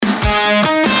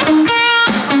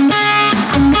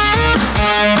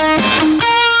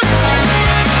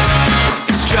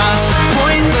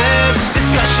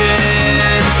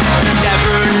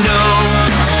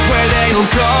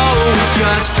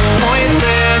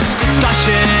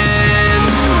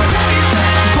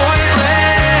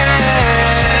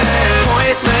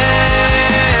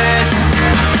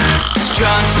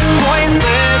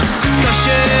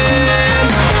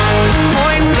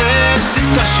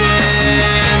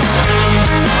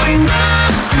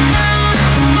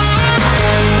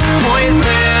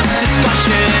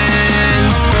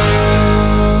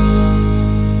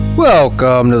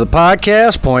Welcome to the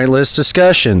podcast, Pointless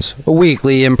Discussions, a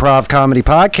weekly improv comedy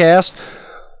podcast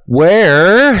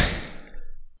where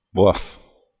Woof.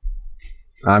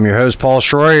 I'm your host, Paul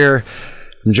Schroyer.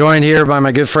 I'm joined here by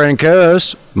my good friend and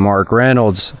co-host, Mark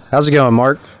Reynolds. How's it going,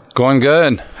 Mark? Going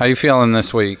good. How you feeling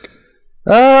this week?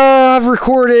 I've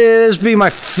recorded, this will be my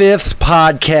 5th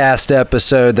podcast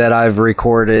episode that I've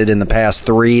recorded in the past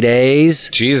 3 days.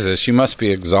 Jesus, you must be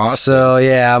exhausted. So,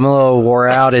 yeah, I'm a little wore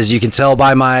out, as you can tell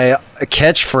by my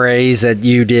catchphrase that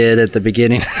you did at the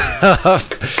beginning of.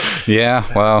 Yeah,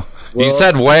 well, you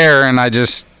said where, and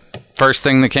first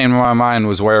thing that came to my mind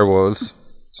was werewolves.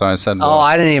 So I said, Oh,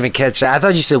 I didn't even catch that. I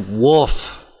thought you said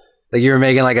woof. Like you were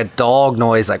making like a dog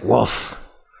noise, like woof.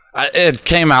 It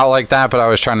came out like that, but I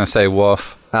was trying to say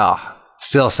woof. Oh,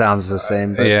 still sounds the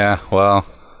same. But Yeah, well,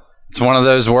 it's one of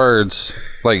those words.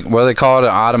 Like, what do they call it?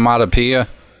 An automatopoeia?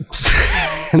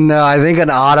 No, I think an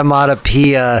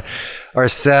automatopoeia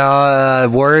are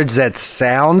words that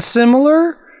sound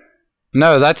similar.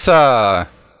 No, that's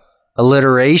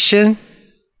Alliteration.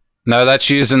 No, that's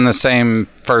using the same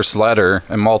first letter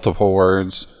in multiple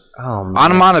words. Oh, man.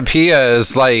 Onomatopoeia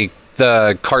is like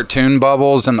the cartoon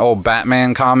bubbles in old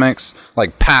Batman comics,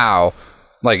 like pow.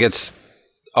 Like it's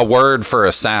a word for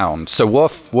a sound. So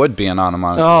woof would be an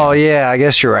onomatopoeia. Oh, yeah, I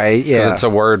guess you're right. Yeah. Because it's a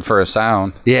word for a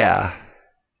sound. Yeah.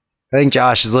 I think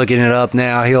Josh is looking it up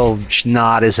now. He'll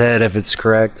nod his head if it's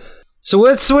correct. So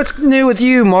what's new with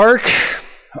you, Mark?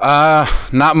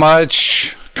 Not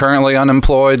much. Currently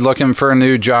unemployed, looking for a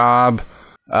new job.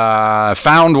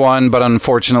 Found one, but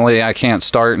unfortunately I can't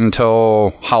start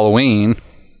until Halloween,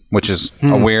 which is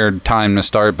a weird time to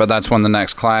start, but that's when the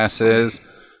next class is.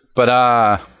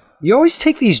 But You always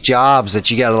take these jobs that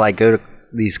you got to like go to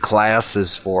these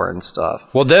classes for and stuff.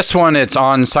 well, this one it's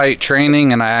on-site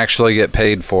training, and I actually get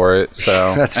paid for it.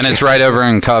 So, That's and good. it's right over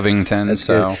in Covington.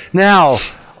 So, Now,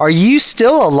 are you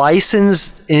still a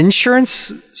licensed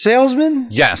insurance salesman?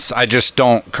 yes, I just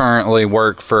don't currently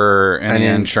work for any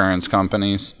And- insurance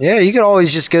companies. Yeah, you could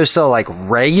always just go sell like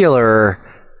regular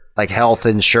like health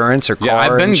insurance or car Yeah,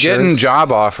 I've been getting insurance.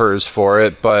 job offers for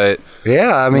it, but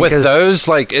Yeah, I mean, with 'cause- those,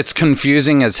 like, it's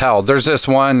confusing as hell. There's this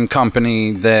one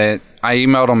company that I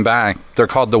emailed them back. They're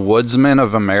called the Woodsmen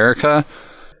of America.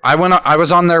 I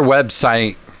was on their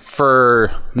website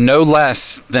for no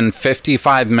less than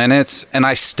 55 minutes, and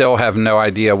I still have no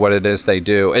idea what it is they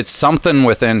do. It's something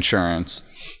with insurance,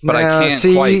 but Now, I can't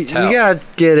see, quite tell. You gotta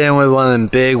get in with one of them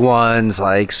big ones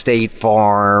like State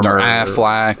Farm or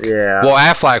Aflac. Yeah. Well,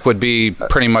 Aflac would be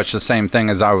pretty much the same thing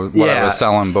as I was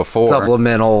selling before.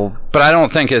 Supplemental, But I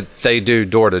don't think they do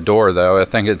door to door though. I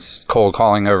think it's cold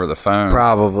calling over the phone.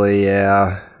 probably.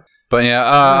 Yeah. But yeah,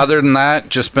 other than that,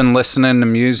 just been listening to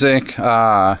music.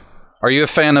 Are you a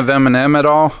fan of Eminem at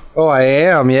all? Oh, I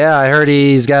am. Yeah, I heard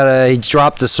he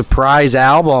dropped a surprise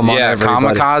album on Yeah,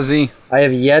 everybody. Kamikaze. I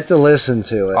have yet to listen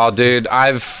to it. Oh, dude,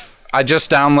 I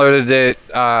just downloaded it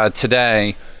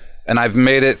today, and I've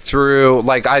made it through.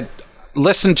 Like, I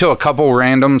listened to a couple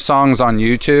random songs on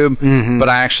YouTube, but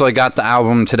I actually got the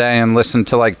album today and listened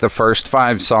to like the first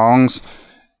 5 songs.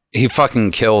 He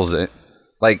fucking kills it.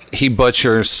 Like, he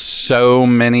butchers so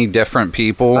many different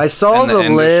people. I saw in the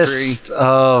industry. list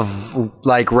of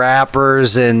like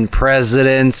rappers and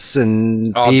presidents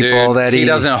and Oh, people dude, that he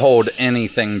doesn't hold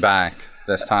anything back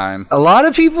this time. A lot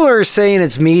of people are saying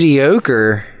it's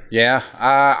mediocre. Yeah,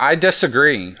 I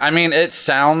disagree. I mean, it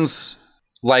sounds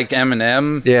like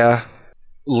Eminem Yeah.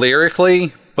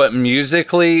 lyrically, but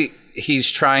musically,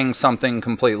 he's trying something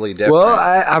completely different. Well,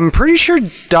 I'm pretty sure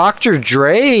Dr.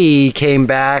 Dre came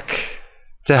back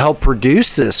to help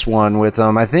produce this one with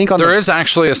him. I think on there is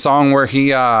actually a song where he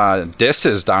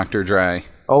disses Dr. Dre.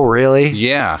 Oh, really?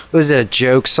 Yeah. Was it a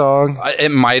joke song?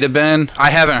 It might have been.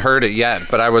 I haven't heard it yet,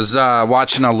 but I was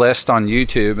watching a list on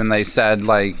YouTube, and they said,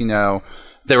 like, you know,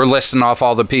 they were listing off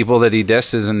all the people that he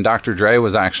disses, and Dr. Dre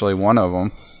was actually one of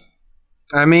them.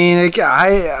 I mean,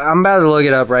 I'm about to look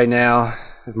it up right now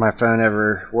if my phone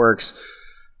ever works.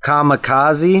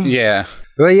 Kamikaze? Yeah.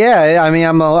 Well, yeah, I mean,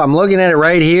 I'm looking at it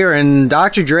right here, and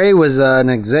Dr. Dre was an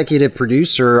executive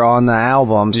producer on the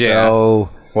album, so...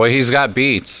 Well, he's got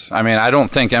beats. I mean, I don't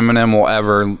think Eminem will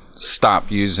ever stop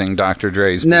using Dr.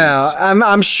 Dre's beats. No,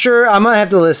 I'm sure I'm going to have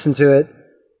to listen to it.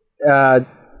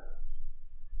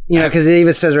 You know, because it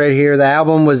even says right here, the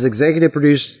album was executive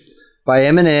produced by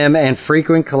Eminem and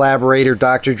frequent collaborator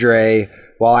Dr. Dre,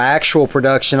 while actual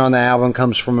production on the album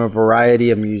comes from a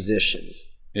variety of musicians.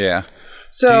 Yeah.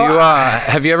 So, Do you,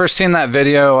 have you ever seen that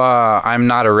video, I'm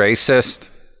Not a Racist,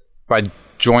 by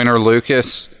Joyner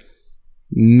Lucas?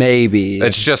 Maybe.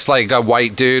 It's just like a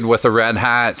white dude with a red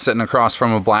hat sitting across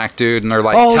from a black dude, and they're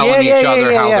like Oh, telling yeah, each yeah,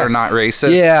 other yeah, how yeah. they're not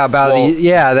racist. Yeah, about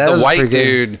that the was white pretty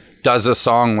good. dude does a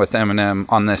song with Eminem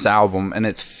on this album, and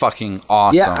it's fucking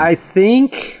awesome. Yeah, I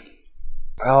think.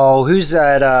 Oh, who's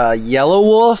that? Yellow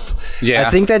Wolf? Yeah.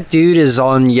 I think that dude is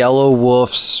on Yellow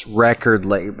Wolf's record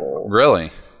label.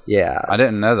 Really? Yeah. I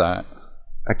didn't know that.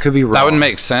 I could be wrong. That would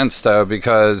make sense though,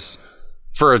 because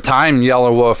for a time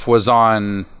Yellow Wolf was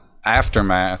on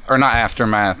Aftermath, or not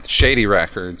Aftermath, Shady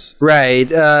Records. Right.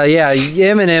 Yeah,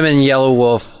 Eminem and Yellow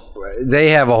Wolf, they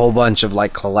have a whole bunch of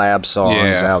like collab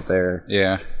songs out there.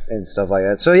 Yeah. And stuff like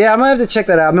that. So yeah, I'm gonna have to check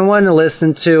that out. I've been wanting to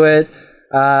listen to it.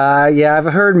 Yeah,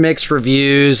 I've heard mixed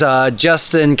reviews.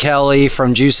 Justin Kelly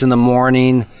from Juice in the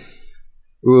Morning,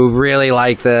 who really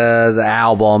liked the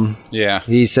album. Yeah.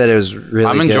 He said it was really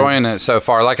I'm good. enjoying it so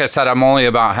far. Like I said, I'm only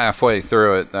about halfway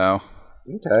through it though.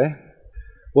 Okay.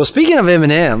 Well, speaking of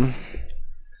Eminem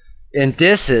and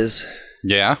disses,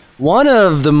 Yeah. one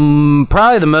of the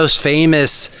probably the most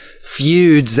famous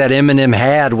feuds that Eminem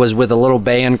had was with a little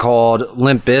band called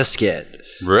Limp Bizkit.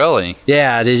 Really?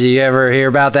 Yeah, did you ever hear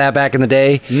about that back in the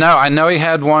day? No, I know he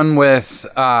had one with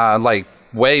like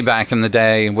way back in the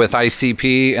day with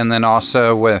ICP, and then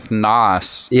also with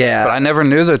Nas. Yeah. But I never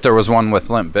knew that there was one with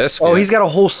Limp Bizkit. Oh, he's got a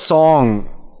whole song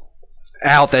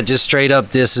out that just straight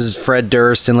up disses Fred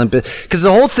Durst and Limp Bizkit. Because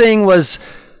the whole thing was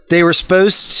they were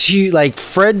supposed to, like,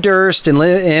 Fred Durst and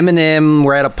Eminem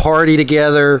were at a party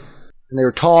together, and they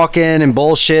were talking and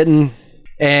bullshitting.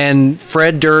 And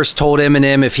Fred Durst told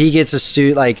Eminem if he gets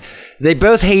a like, they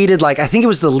both hated, like, I think it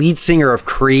was the lead singer of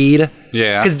Creed.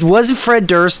 Yeah. Because wasn't Fred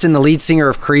Durst and the lead singer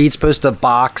of Creed supposed to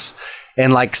box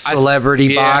and like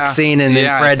celebrity boxing? And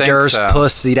then Fred Durst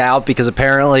pussied out because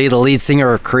apparently the lead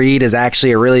singer of Creed is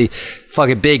actually a really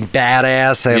fucking big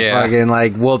badass and fucking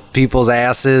like whoop people's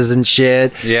asses and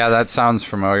shit. Yeah, that sounds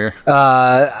familiar.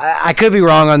 I could be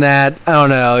wrong on that. I don't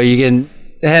know. You can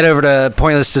head over to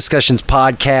Pointless Discussions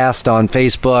Podcast on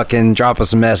Facebook and drop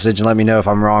us a message and let me know if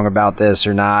I'm wrong about this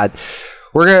or not.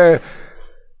 We're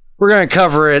gonna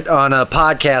cover it on a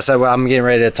podcast that I'm getting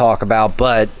ready to talk about,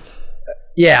 but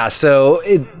yeah. So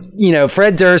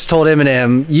Fred Durst told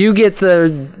Eminem, "You get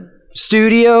the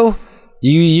studio,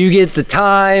 you get the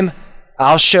time.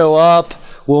 I'll show up.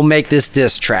 We'll make this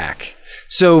diss track."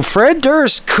 So Fred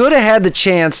Durst could have had the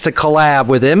chance to collab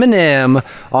with Eminem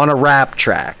on a rap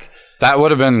track. That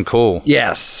would have been cool.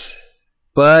 Yes.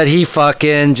 But he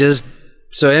fucking just...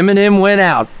 So Eminem went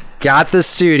out, got the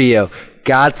studio,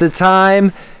 got the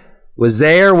time, was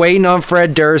there waiting on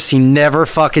Fred Durst. He never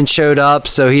fucking showed up,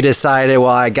 so he decided, well,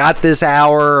 I got this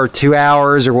hour or 2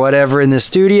 hours or whatever in the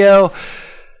studio,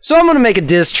 so I'm going to make a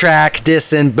diss track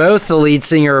dissing both the lead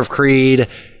singer of Creed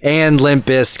and Limp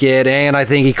Bizkit, and I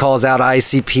think he calls out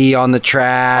ICP on the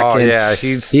track. Oh, and yeah,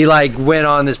 he like went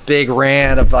on this big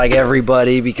rant of like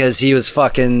everybody because he was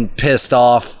fucking pissed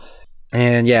off.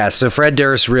 And yeah, so Fred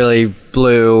Durst really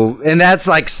blew, and that's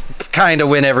like kind of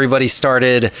when everybody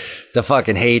started to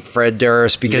fucking hate Fred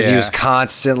Durst because he was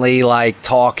constantly like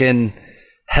talking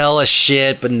hella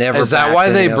shit, but never. Is that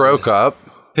why they broke up?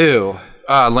 Who?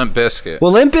 Limp Bizkit.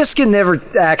 Well, Limp Bizkit never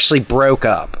actually broke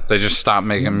up. They just stopped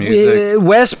making music.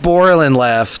 Wes Borland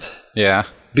left. Yeah.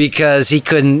 Because he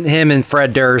couldn't. Him and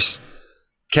Fred Durst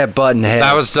kept butting heads.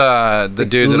 That was the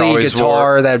dude that lead always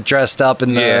guitar wore that dressed up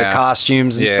in the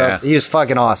costumes and stuff. He was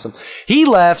fucking awesome. He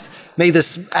left, made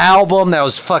this album that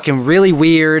was fucking really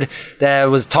weird, that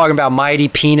was talking about mighty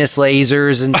penis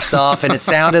lasers and stuff, and it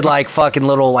sounded like fucking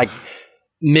little like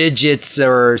midgets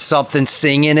or something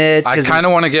singing it. I kind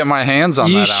of want to get my hands on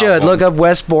that. You should look up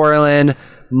Wes Borland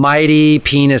Mighty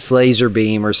Penis Laser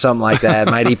Beam or something like that.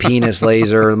 Mighty Penis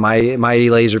Laser, Mighty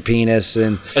Laser Penis.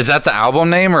 And is that the album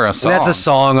name or a song? That's a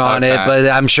song on it, but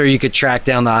I'm sure you could track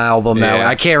down the album that way.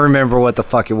 I can't remember what the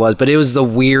fuck it was, but it was the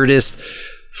weirdest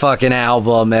fucking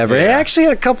album ever. It actually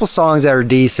had a couple songs that were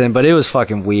decent, but it was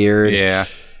fucking weird. Yeah.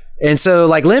 And so,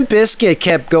 like, Limp Bizkit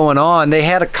kept going on. They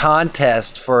had a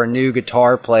contest for a new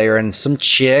guitar player, and some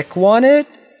chick won it.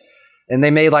 And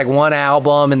they made, like, one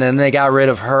album, and then they got rid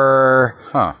of her.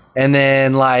 Huh. And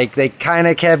then, like, they kind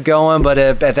of kept going, but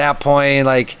at that point,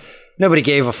 like, nobody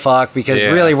gave a fuck because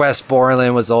really Wes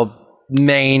Borland was the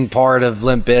main part of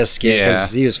Limp Bizkit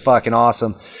because he was fucking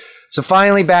awesome. So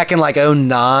finally, back in, like,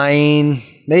 2009,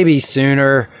 maybe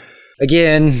sooner,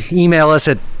 again, email us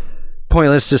at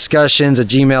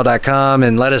pointlessdiscussions@gmail.com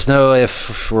and let us know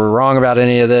if we're wrong about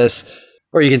any of this.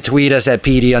 Or you can tweet us at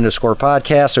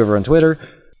PD_podcast over on Twitter.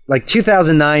 like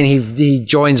 2009, he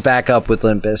joins back up with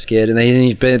Limp Bizkit, and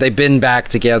they've been back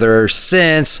together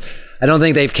since. I don't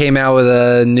think they've came out with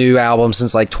a new album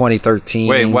since like 2013.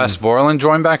 Wait, Wes Borland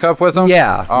joined back up with them?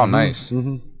 Yeah. Oh, nice.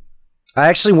 I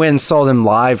actually went and saw them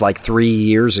live like 3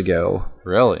 years ago.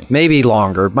 Really? Maybe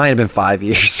longer. Might have been 5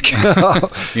 years ago.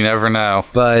 You never know.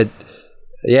 But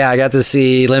yeah, I got to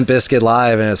see Limp Bizkit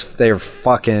live, and they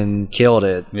fucking killed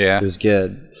it. Yeah. It was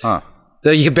good. Huh. Though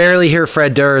you could barely hear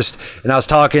Fred Durst, and I was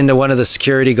talking to one of the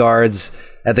security guards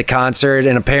at the concert,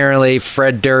 and apparently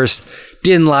Fred Durst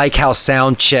didn't like how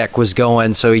sound check was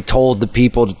going, so he told the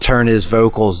people to turn his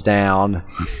vocals down.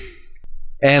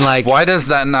 And like, why does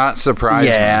that not surprise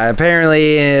me? Yeah,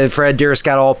 apparently Fred Durst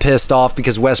got all pissed off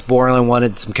because Wes Borland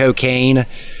wanted some cocaine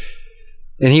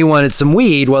and he wanted some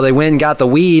weed. Well, they went and got the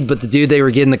weed, but the dude they were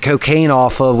getting the cocaine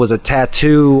off of was a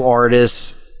tattoo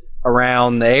artist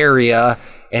around the area,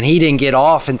 and he didn't get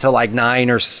off until like 9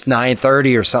 or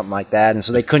 9:30 or something like that. And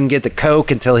so they couldn't get the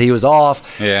coke until he was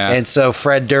off. Yeah. And so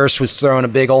Fred Durst was throwing a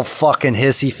big old fucking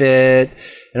hissy fit.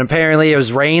 And apparently it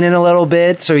was raining a little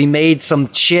bit, so he made some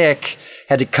chick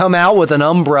had to come out with an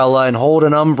umbrella and hold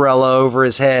an umbrella over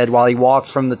his head while he walked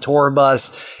from the tour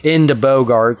bus into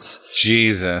Bogarts.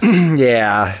 Jesus.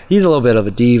 Yeah, he's a little bit of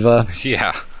a diva.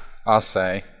 Yeah, I'll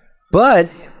say. But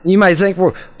you might think,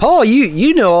 well, Paul,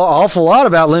 you know an awful lot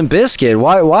about Limp Bizkit.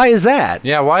 Why is that?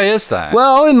 Yeah, why is that?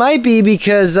 Well, it might be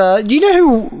because, do you know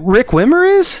who Rick Wimmer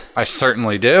is? I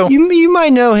certainly do. You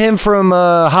might know him from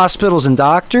Hospitals and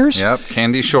Doctors. Yep,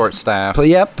 Candy Shortstaff.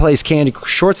 Yep, plays Candy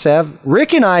Shortstaff.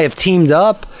 Rick and I have teamed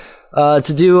up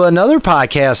to do another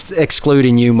podcast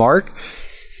excluding you, Mark.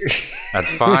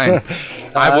 That's fine.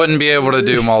 I wouldn't be able to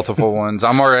do multiple ones.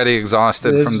 I'm already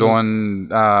exhausted from doing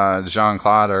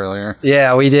Jean-Claude earlier.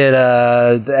 Yeah, we did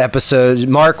the episode.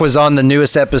 Mark was on the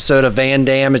newest episode of Van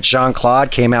Damme at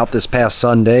Jean-Claude. Came out this past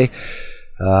Sunday.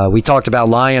 We talked about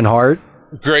Lionheart.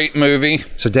 Great movie.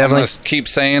 So definitely I'm gonna keep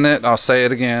saying it. I'll say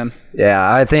it again.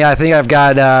 Yeah, I think I've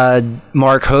got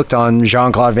Mark hooked on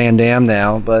Jean-Claude Van Damme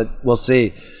now, but we'll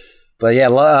see. But yeah,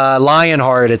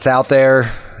 Lionheart, it's out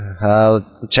there.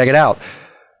 Check it out.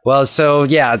 Well, so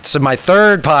my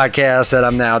third podcast that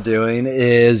I'm now doing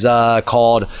is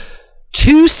called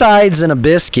Two Sides and a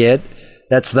Biscuit.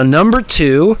 That's the number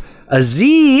 2, a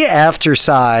Z after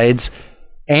sides,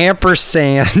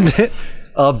 ampersand,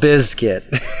 a biscuit.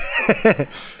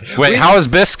 Wait, how is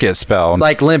biscuit spelled?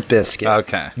 Like Limp Bizkit.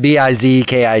 Okay.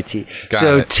 Bizkit.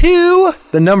 So it. 2,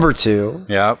 the number 2.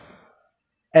 Yep.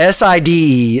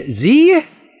 SIDEZ,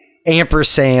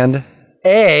 ampersand,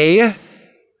 A,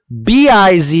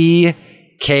 BIZKIT.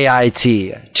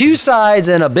 2 sides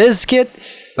and a biscuit.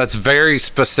 That's very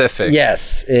specific.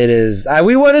 Yes, it is.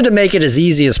 We wanted to make it as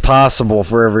easy as possible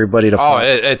for everybody to follow. Oh,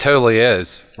 it totally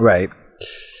is. Right.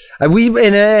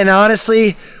 And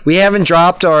honestly, we haven't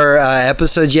dropped our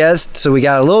episodes yet, so we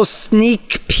got a little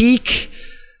sneak peek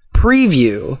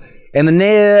preview. And the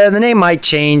name might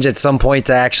change at some point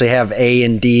to actually have A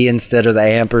and D instead of the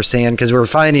ampersand, because we're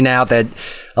finding out that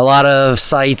a lot of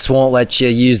sites won't let you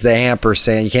use the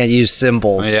ampersand. You can't use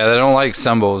symbols. Yeah, they don't like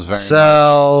symbols very much.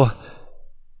 So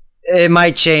it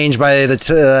might change by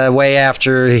the way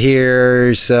after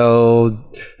here. So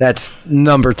that's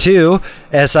number 2,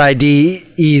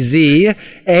 SIDEZ,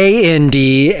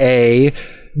 ANDA,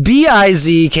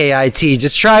 BIZKIT.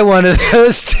 Just try one of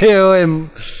those two and...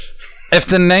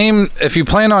 If you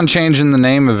plan on changing the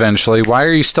name eventually, why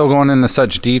are you still going into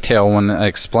such detail when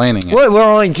explaining it? Well, we're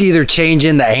only either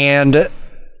changing the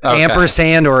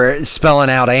ampersand or spelling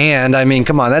out and. I mean,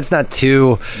 come on, that's not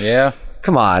too... Yeah.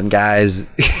 Come on, guys.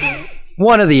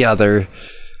 One or the other.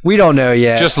 We don't know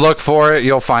yet. Just look for it.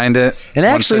 You'll find it. And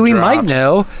actually, we might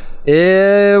know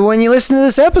when you listen to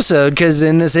this episode, because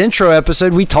in this intro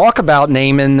episode, we talk about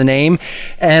naming the name.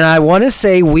 And I want to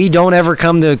say we don't ever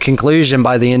come to a conclusion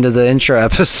by the end of the intro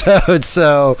episode.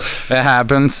 So it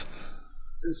happens.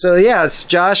 So, yeah, it's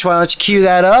Josh. Why don't you cue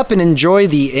that up and enjoy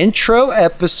the intro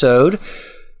episode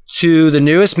to the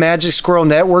newest Magic Squirrel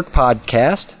Network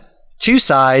podcast, Two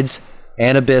Sides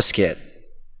and a Biscuit.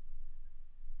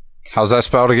 How's that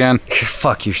spelled again?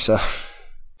 Fuck yourself.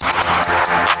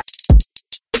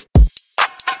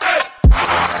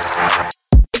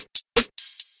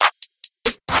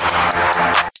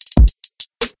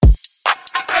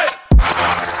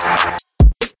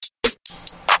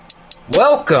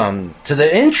 Welcome to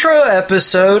the intro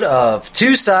episode of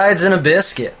Two Sides and a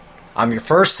Biscuit. I'm your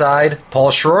first side,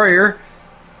 Paul Schroyer.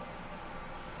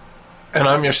 And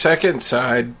I'm your second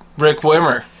side, Rick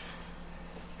Wimmer.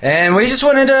 And we just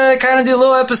wanted to kind of do a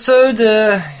little episode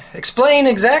to explain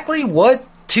exactly what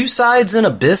Two Sides and a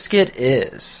Biscuit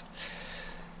is.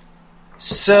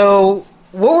 So,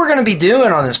 what we're going to be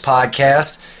doing on this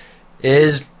podcast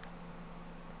is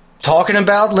talking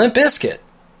about Limp Bizkit.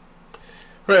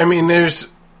 Right, I mean, I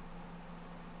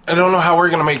don't know how we're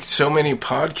going to make so many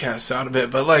podcasts out of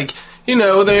it, but, like, you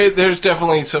know, there's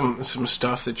definitely some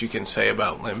stuff that you can say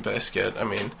about Limp Bizkit. I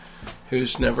mean,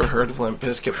 who's never heard of Limp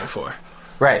Bizkit before?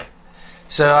 Right.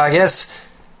 So I guess,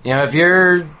 you know, if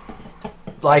you're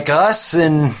like us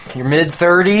in your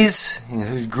mid-30s,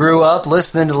 who grew up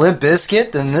listening to Limp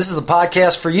Bizkit, then this is the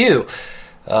podcast for you.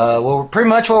 Pretty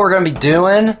much what we're going to be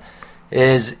doing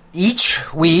is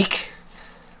each week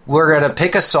we're going to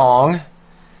pick a song,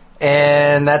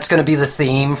 and that's going to be the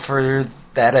theme for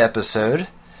that episode.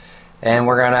 And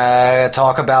we're going to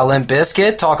talk about Limp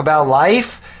Bizkit, talk about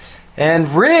life, and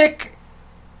Rick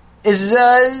is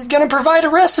going to provide a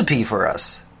recipe for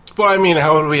us. Well, I mean,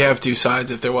 how would we have two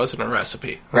sides if there wasn't a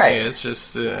recipe? Right. It's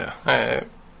just,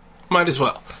 might as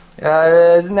well.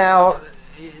 Now,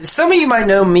 some of you might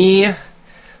know me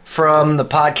from the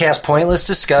podcast Pointless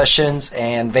Discussions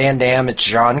and Van Damme, it's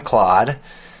Jean-Claude.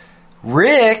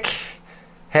 Rick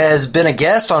has been a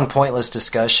guest on Pointless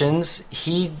Discussions.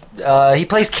 He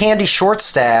plays Candy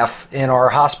Shortstaff in our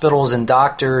Hospitals and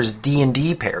Doctors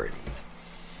D&D parody.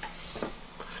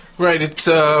 Right, it's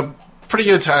a pretty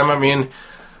good time. I mean,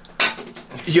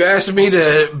 you asked me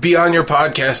to be on your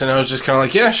podcast, and I was just kind of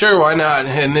like, yeah, sure, why not?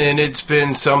 And then it's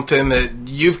been something that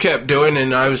you've kept doing,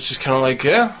 and I was just kind of like,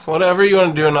 yeah, whatever, you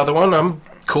want to do another one? I'm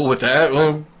cool with that.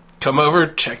 We'll come over,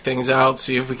 check things out,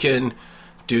 see if we can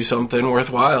do something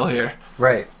worthwhile here.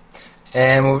 Right.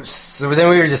 And so then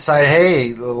we decided,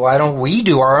 hey, why don't we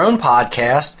do our own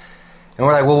podcast? And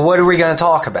we're like, well, what are we going to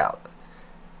talk about?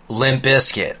 Limp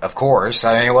Bizkit, of course.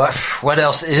 I mean, what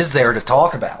else is there to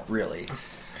talk about, really?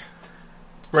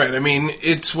 Right, I mean,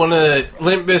 it's one of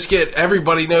Limp Bizkit.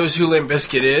 Everybody knows who Limp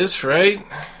Bizkit is, right?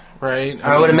 Right.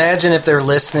 I would imagine if they're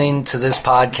listening to this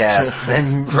podcast,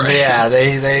 then right. Yeah,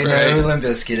 they know who Limp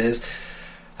Bizkit is.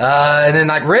 And then,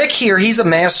 like Rick here, he's a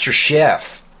master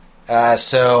chef.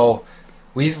 So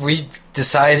we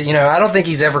decided, you know, I don't think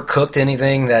he's ever cooked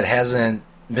anything that hasn't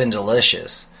been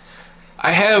delicious.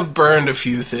 I have burned a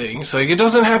few things. Like, it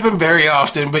doesn't happen very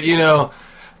often, but, you know,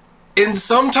 and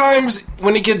sometimes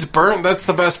when it gets burnt, that's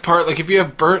the best part. Like, if you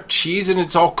have burnt cheese and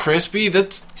it's all crispy,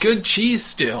 that's good cheese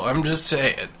still. I'm just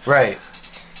saying. Right.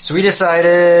 So we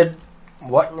decided,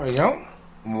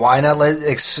 why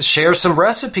not share some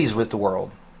recipes with the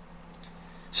world?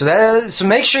 So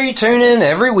make sure you tune in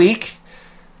every week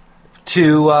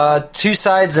to Two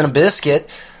Sides and a Biscuit.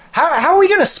 How are we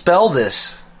going to spell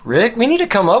this, Rick? We need to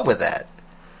come up with that.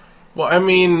 Well, I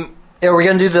mean, are we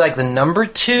going to do the number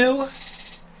 2?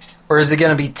 Or is it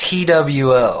going to be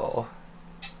TWO?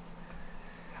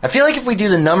 I feel like if we do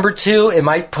the number 2, it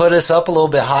might put us up a little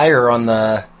bit higher on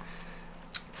the...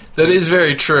 That is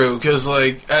very true, because,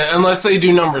 unless they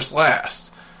do numbers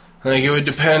last. It would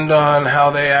depend on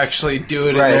how they actually do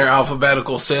it in their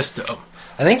alphabetical system.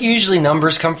 I think usually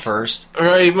numbers come first.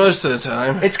 Right, most of the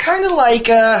time. It's kind of like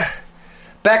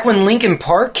back when Linkin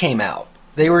Park came out.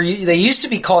 They used to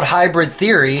be called Hybrid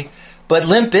Theory, but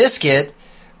Limp Bizkit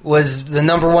was the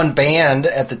number 1 band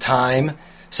at the time,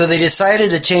 so they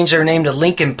decided to change their name to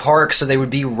Linkin Park so they would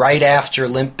be right after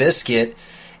Limp Bizkit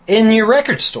in your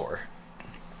record store.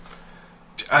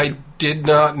 I did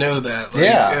not know that.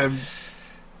 Yeah.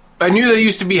 I knew they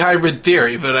used to be Hybrid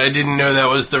Theory, but I didn't know that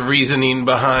was the reasoning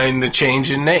behind the change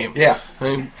in name. Yeah.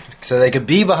 So they could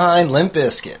be behind Limp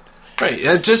Bizkit. Right.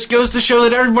 It just goes to show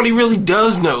that everybody really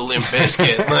does know Limp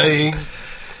Bizkit.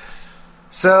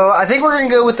 So I think we're going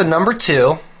to go with the number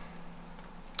 2.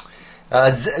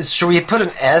 Should we put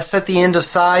an S at the end of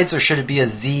sides, or should it be a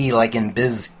Z like in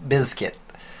Bizkit?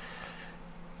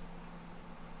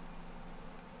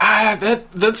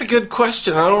 That's a good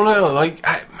question. I don't know.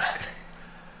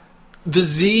 The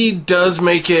Z does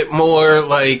make it more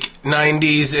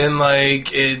 90s and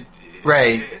it.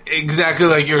 Right. Exactly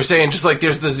like you were saying, just like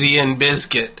there's the Z in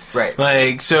Bizkit.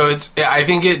 Right. So I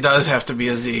think it does have to be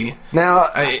a Z. Now,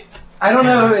 I don't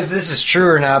know if this is true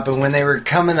or not, but when they were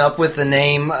coming up with the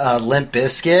name Limp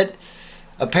Bizkit,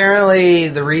 apparently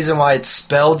the reason why it's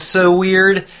spelled so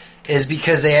weird is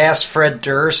because they asked Fred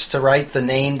Durst to write the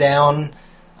name down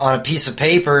on a piece of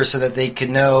paper so that they could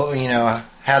know,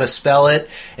 how to spell it,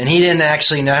 and he didn't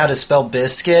actually know how to spell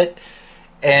biscuit,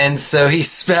 and so he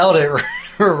spelled it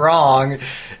wrong,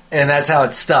 and that's how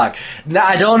it stuck. Now,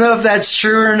 I don't know if that's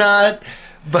true or not,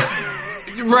 but...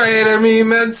 Right, I mean,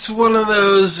 that's one of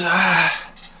those...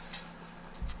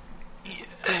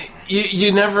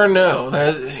 you never know.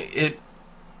 It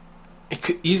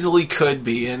easily could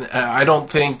be, and I don't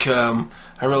think I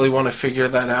really want to figure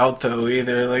that out, though,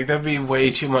 either. That'd be way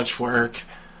too much work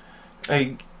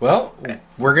Well,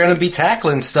 we're going to be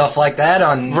tackling stuff like that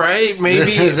on right.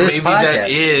 Maybe this maybe podcast.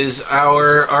 that is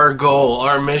our goal,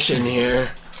 our mission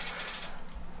here.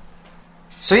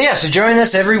 So join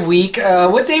us every week.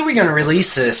 What day are we going to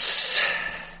release this?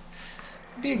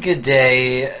 Be a good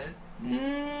day.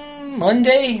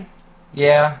 Monday?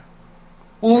 Yeah.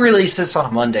 We'll release this on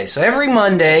a Monday. So every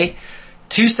Monday,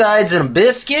 2 sides and a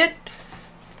biscuit.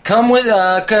 Come with,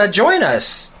 join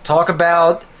us. Talk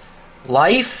about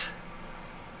life,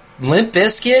 Limp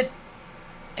Bizkit,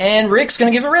 and Rick's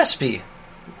going to give a recipe.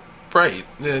 Right.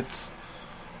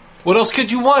 What else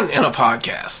could you want in a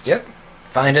podcast? Yep.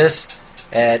 Find us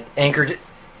at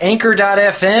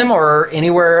Anchor.fm or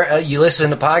anywhere you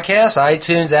listen to podcasts,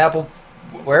 iTunes, Apple,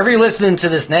 wherever you're listening to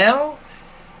this now,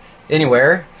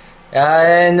 anywhere.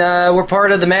 And we're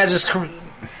part of the Magic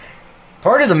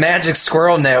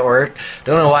Squirrel Network.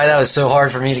 Don't know why that was so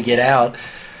hard for me to get out.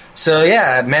 So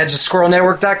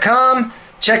MagicSquirrelNetwork.com.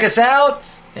 Check us out,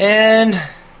 and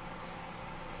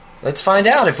let's find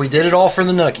out if we did it all for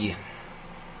the Nookie.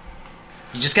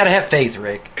 You just gotta have faith,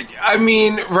 Rick. I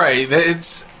mean, right.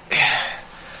 It's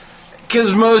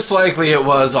because most likely it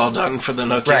was all done for the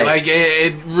Nookie. Right. Like,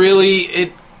 it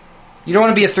really... You don't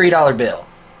want to be a $3 bill.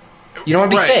 You don't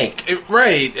want to be fake.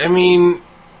 Right. I mean...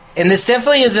 And this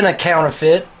definitely isn't a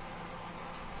counterfeit.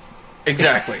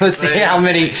 Exactly. Let's see how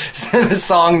many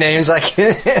song names I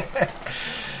can...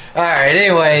 Alright,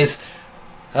 anyways.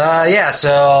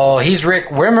 So he's Rick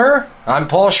Wimmer. I'm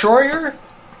Paul Schroyer.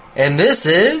 And this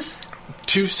is...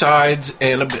 2 sides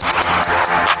and a biscuit.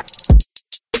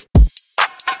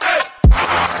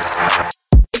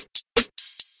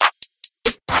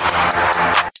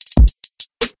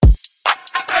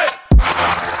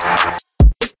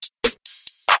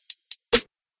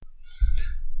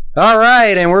 All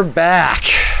right, and we're back.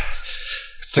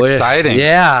 It's exciting.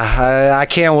 Yeah, I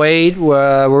can't wait.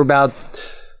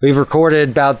 We've recorded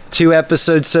about 2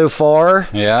 episodes so far.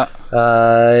 Yeah.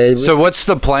 So what's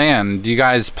the plan? Do you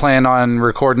guys plan on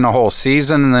recording a whole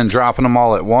season and then dropping them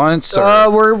all at once?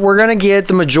 Or? We're gonna get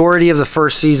the majority of the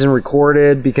first season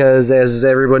recorded because, as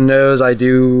everyone knows, I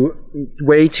do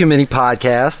way too many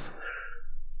podcasts.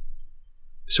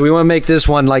 So we want to make this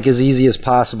one like as easy as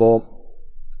possible.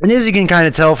 And as you can kind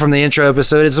of tell from the intro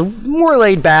episode, it's a more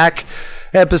laid back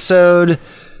episode.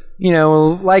 You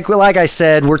know, like I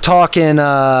said, we're talking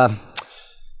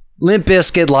Limp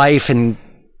Bizkit life and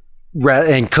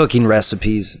cooking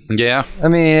recipes. Yeah. I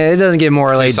mean, it doesn't get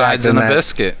more laid back sides than and that. a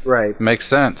biscuit. Right. Makes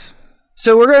sense.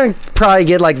 So we're going to probably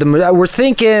get we're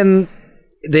thinking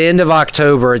the end of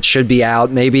October it should be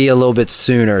out, maybe a little bit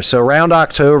sooner. So around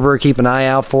October, keep an eye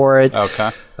out for it.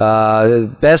 Okay.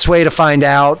 Best way to find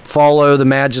out, follow the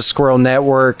Magic Squirrel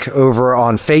Network over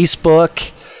on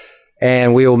Facebook,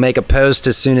 and we will make a post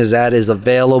as soon as that is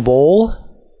available.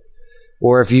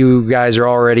 Or if you guys are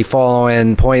already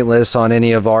following Pointless on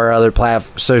any of our other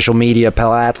social media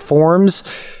platforms,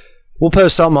 we'll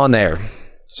post something on there.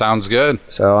 Sounds good.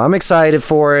 So I'm excited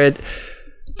for it.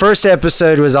 First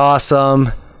episode was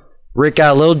awesome. Rick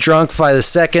got a little drunk by the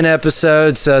second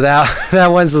episode, so that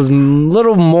one's a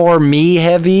little more me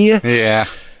heavy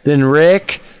than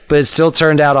Rick, but it still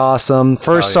turned out awesome.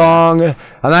 First song,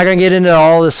 I'm not going to get into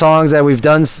all the songs that we've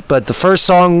done, but the first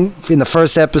song in the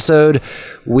first episode,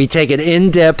 we take an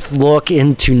in-depth look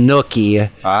into Nookie.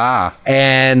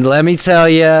 And let me tell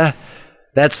you,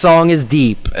 that song is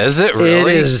deep. Is it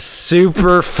really? It is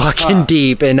super fucking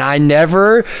deep. And I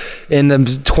never, in the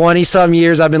 20-some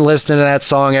years I've been listening to that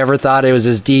song, ever thought it was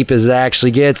as deep as it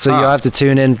actually gets. So you'll have to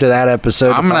tune into that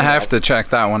episode. I'm going to have to check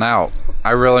that one out. I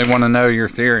really want to know your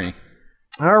theory.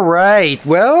 All right.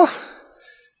 Well,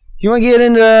 you want to get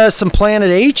into some Planet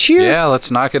H here? Yeah, let's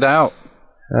knock it out.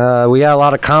 We got a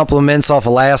lot of compliments off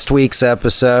of last week's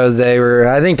episode.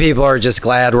 I think people are just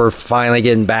glad we're finally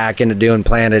getting back into doing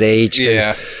Planet H.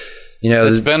 Yeah. You know,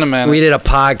 it's been a minute. We did a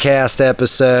podcast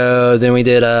episode, then we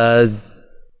did a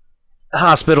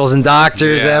hospitals and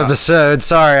doctors episode.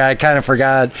 Sorry, I kind of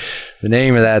forgot the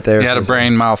name of that there. You had a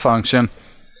brain malfunction.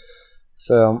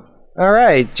 So, all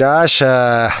right, Josh,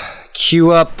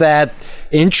 cue up that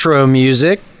intro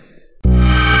music.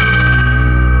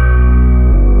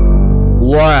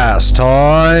 Last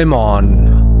time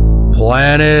on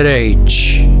Planet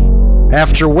H.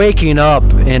 After waking up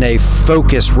in a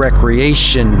Focus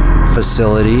Recreation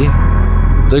facility,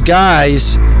 the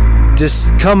guys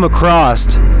come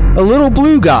across a little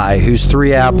blue guy who's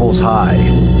 3 apples high.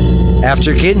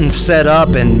 After getting set up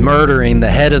and murdering the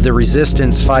head of the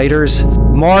resistance fighters,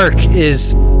 Mark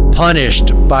is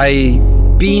punished by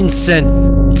being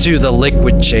sent to the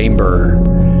liquid chamber.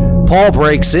 Paul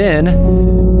breaks in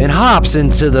and hops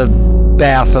into the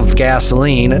bath of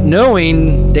gasoline,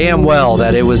 knowing damn well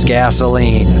that it was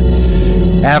gasoline.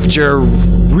 After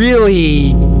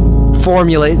really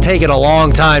taking a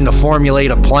long time to formulate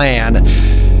a plan,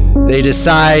 they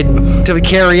decide to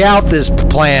carry out this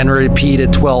plan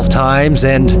repeated 12 times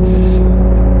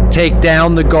and take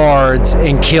down the guards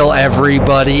and kill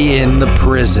everybody in the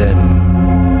prison.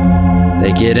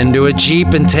 They get into a Jeep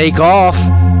and take off,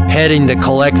 heading to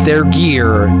collect their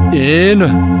gear in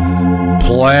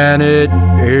Planet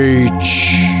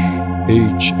H.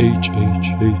 H, H, H,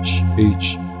 H, H,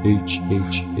 H,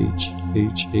 H,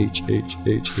 H, H, H,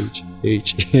 H, H,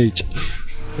 H, H.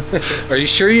 Are you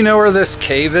sure you know where this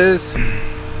cave is?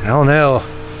 I don't know.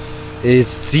 He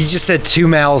just said 2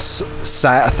 miles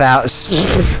south.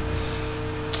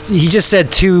 He just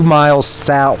said 2 miles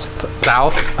south.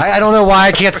 South? I don't know why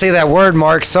I can't say that word,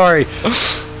 Mark. Sorry.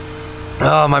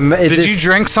 Oh my! Did you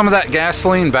drink some of that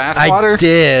gasoline bathwater? I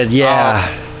did. Yeah.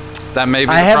 Oh, that may be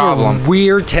the I have problem. a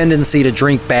weird tendency to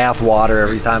drink bath water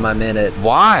every time I'm in it.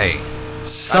 Why?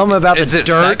 Some about is the it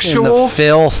dirt sexual? and the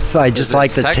filth. I just it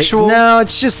like the sexual? No,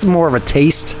 it's just more of a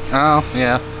taste. Oh,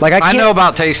 yeah. Like I know can't-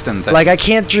 about tasting things. Like I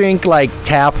can't drink like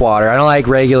tap water. I don't like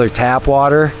regular tap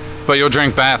water. But you'll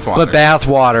drink bath water. But bath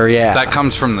water, yeah. That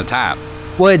comes from the tap.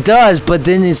 Well, it does, but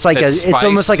then it's like It's it's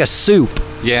almost spiced. like a soup.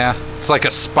 Yeah. It's like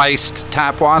a spiced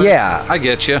tap water. Yeah. I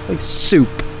get you. Like soup.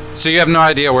 So you have no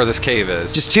idea where this cave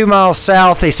is. Just 2 miles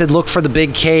south, they said look for the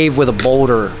big cave with a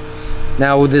boulder.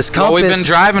 Now with this compass, well, we've been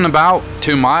driving about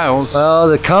 2 miles. well,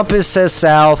 the compass says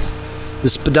south. The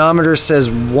speedometer says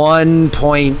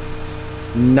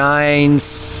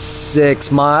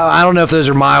 1.96 miles. I don't know if those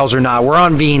are miles or not. We're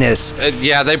on Venus.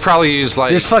 Yeah, they probably use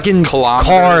like This fucking kilometers.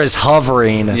 car is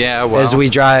hovering. Yeah, well, as we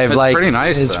drive. it's like pretty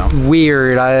nice, it's though.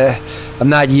 weird. I'm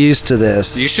not used to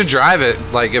this. You should drive it.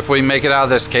 Like if we make it out of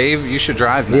this cave, you should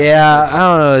drive now. Yeah, It's- I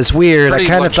don't know. It's weird. I pretty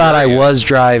kind of thought I luxurious. was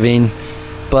driving,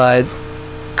 but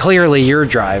clearly you're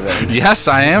driving, Yes,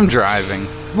 I am driving.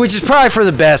 which is probably for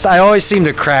the best. I always seem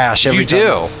to crash every You time.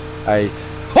 do. Oh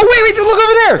wait, look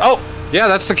over there. Oh, yeah,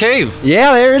 that's the cave.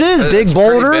 Yeah, there it is. Big It's pretty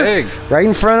boulder, big. right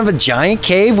in front of a giant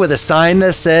cave with a sign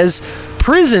that says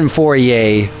 "Prison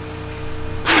Foyer."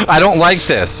 I don't like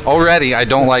this already. I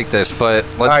don't like this, but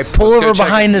let's. All right, pull let's go over check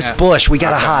behind it. this Yeah. bush. We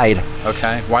gotta Okay. hide.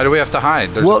 Okay. Why do we have to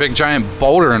hide? There's Well- a big giant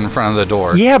boulder in front of the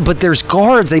door. Yeah, but there's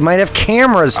guards. They might have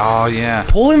cameras. Oh yeah.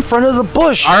 Pull in front of the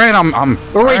bush. All right, I'm.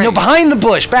 Or wait, all no, right. behind the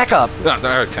bush. Back up.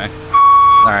 Okay.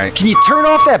 All right. Can you turn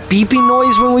off that beeping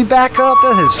noise when we back up?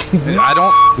 That is I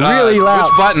don't. really loud.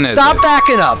 Which button is Stop it?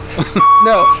 backing up.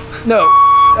 No.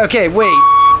 Okay, wait.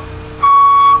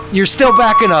 You're still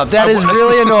backing up. That is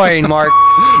really annoying, Mark.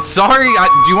 Sorry.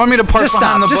 Do you want me to park Just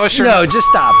behind stop. the bush? Or No, just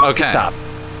stop. Okay. Just stop.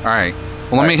 All right.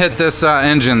 Well, let me hit this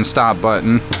engine stop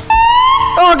button.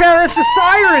 Oh god, that's the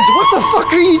sirens. What the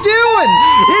fuck are you doing?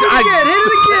 Hit it again. Hit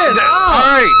it again.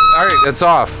 Oh. All right. It's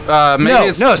off. Maybe No,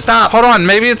 it's. no, stop. Hold on.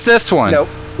 Maybe it's this one. Nope.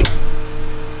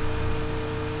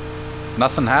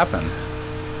 Nothing happened.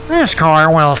 This car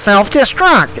will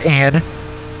self-destruct in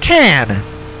 10, 9,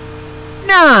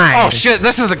 Oh shit!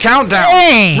 This is a countdown.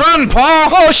 Hey! Run, Paul!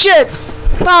 Oh shit!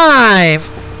 5,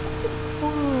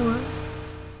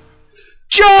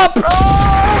 Jump!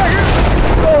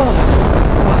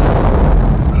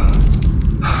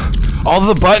 All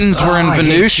the buttons were in I hate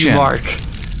Venusian. you, Mark.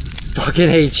 Fucking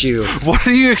hate you. What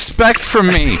do you expect from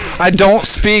me? I don't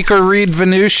speak or read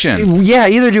Venusian. Yeah,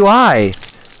 either do I.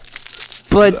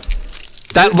 But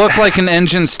That looked like an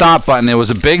engine stop button. It was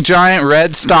a big giant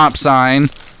red stop sign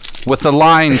with a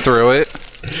line through it.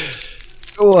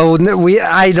 well,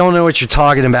 I don't know what you're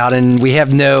talking about, and we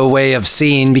have no way of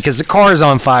seeing because the car's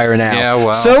on fire now. Yeah,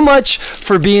 well. So much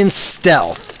for being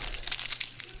stealth.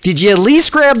 Did you at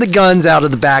least grab the guns out of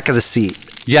the back of the seat?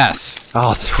 Yes.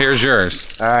 Oh, Here's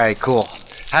yours. all right, cool.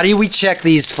 How do we check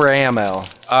these for ammo?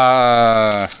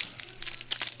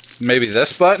 Maybe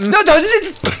this button? No, I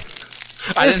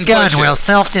this didn't gun push it. will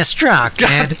self-destruct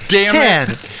in damn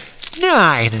 10,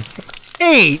 9,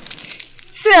 8,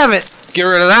 7, Get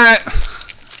rid of that.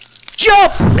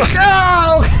 jump!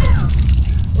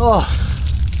 Oh,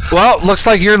 Well, looks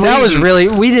like you're leading. that was really.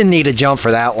 We didn't need a jump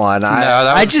for that one. that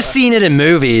I was- just seen it in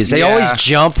movies. They Yeah. always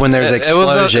jump when there's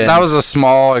explosions. That was a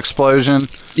small explosion.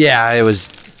 yeah, it was.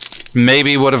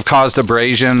 Maybe would have caused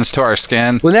abrasions to our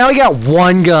skin. Well, now we got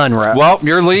one gun, right? Well,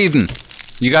 you're leading.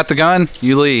 You got the gun.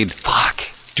 You lead. Fuck.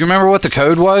 Do you remember what the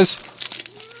code was?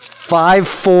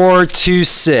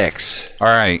 5426. All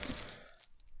right.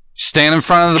 Stand in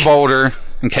front of the boulder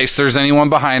in case there's anyone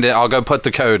behind it. I'll go put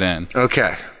the code in.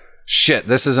 Okay. Shit,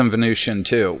 this is in Venusian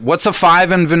too. What's a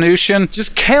 5 in Venusian?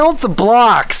 Just count the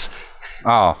blocks.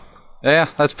 Oh, yeah,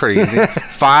 that's pretty easy.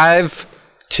 5,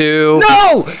 2,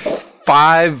 No!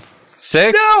 5,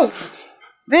 6. No!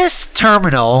 This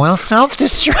terminal will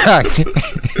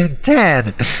self-destruct in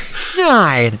 10,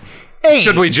 9, 8,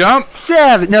 Should we jump?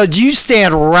 7. No, you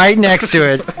stand right next to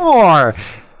it. 4,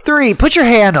 3. Put your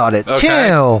hand on it. Okay.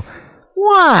 2,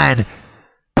 1.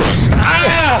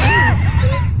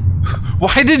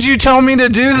 Why did you tell me to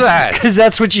do that? Because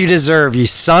that's what you deserve, you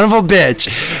son of a bitch.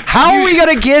 How are we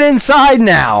going to get inside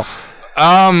now?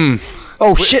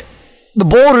 Oh, shit. The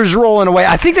boulder's rolling away.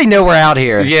 I think they know we're out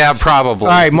here. Yeah, probably.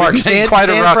 All right, Mark, We made stand quite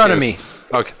a in front of ruckus. me.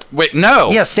 Okay. Wait,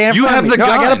 no. Yeah, stand in You front have of me. the No,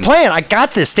 gun. I got a plan. I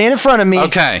got this. Stand in front of me.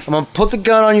 Okay. I'm going to put the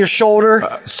gun on your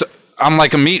shoulder. So, I'm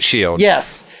like a meat shield.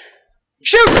 Yes.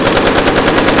 Shoot! Die,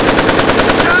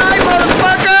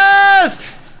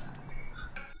 motherfuckers!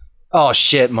 Oh,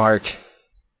 shit, Mark.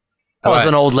 That was What?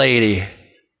 an old lady.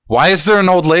 Why is there an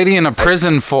old lady in a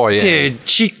prison foyer? Dude,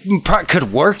 she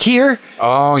could work here.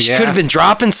 Oh, She yeah. could have been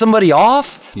dropping somebody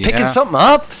off, picking Yeah. something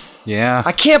up. Yeah.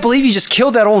 I can't believe you just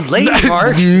killed that old lady,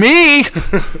 Mark. Me?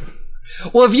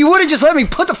 Well, if you would have just let me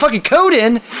put the fucking code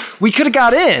in, we could have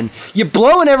got in. You're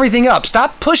blowing everything up.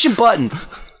 Stop pushing buttons.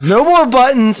 No more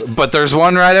buttons But there's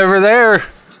one right over there.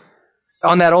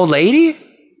 on that old lady.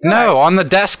 No, on the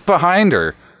desk behind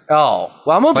her. Oh,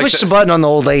 well, I'm gonna Like push the- the button on the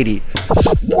old lady.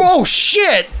 Whoa,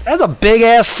 shit! That's a big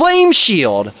ass flame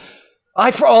shield.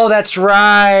 Oh, that's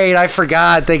right. I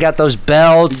forgot they got those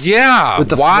belts. Yeah. with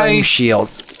the why? flame shield.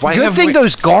 Why Good have thing we-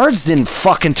 those guards didn't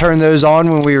fucking turn those on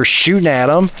when we were shooting at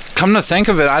them. Come to think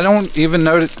of it, I don't even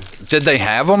know. Did they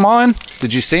have them on?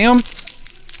 Did you see them?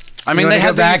 I mean, You they wanna had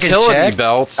go the back and utility check?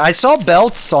 belts. I saw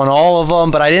belts on all of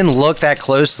them, but I didn't look that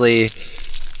closely.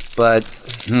 But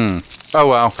Oh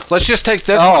well. Let's just take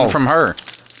this Oh. one from her.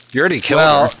 You already killed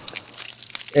well,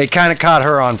 her. it kind of caught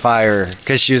her on fire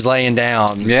because she was laying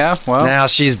down. Yeah. Well. Now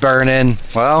she's burning.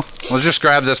 Well. We'll just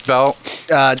grab this belt.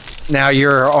 Now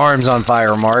your arm's on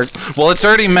fire, Mark. Well, it's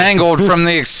already mangled from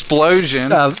the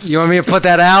explosion. You want me to put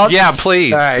that out? Yeah,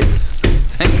 please. All right.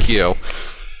 Thank you.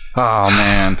 Oh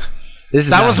man. This is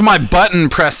That not- was my button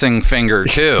pressing finger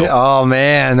too. Oh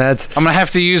man, that's. I'm gonna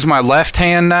have to use my left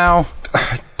hand now,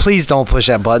 Please don't push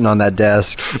that button on that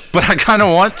desk, but I kind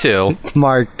of want to.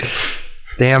 Mark.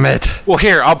 Damn it. Well,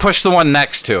 here, I'll push the one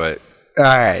next to it. All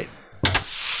right.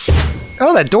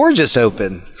 Oh, that door just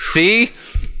opened. See?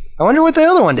 I wonder what the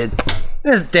other one did.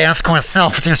 This desk will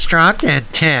self-destruct in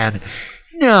 10,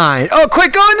 9. Oh,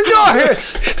 quick, go in the door.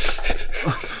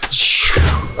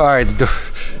 All right, the door.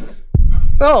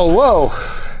 Oh, whoa.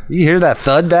 You hear that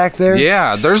thud back there?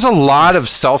 Yeah, there's a lot of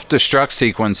self-destruct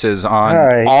sequences on All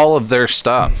right. all of their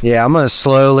stuff. Yeah, I'm going to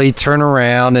slowly turn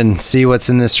around and see what's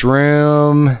in this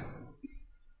room.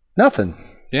 Nothing.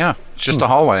 Yeah, it's just a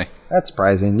hallway. That's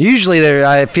surprising. Usually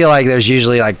I feel like there's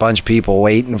usually like a bunch of people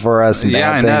waiting for us. And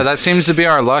Yeah, bad I know. things. That seems to be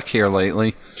our luck here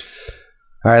lately.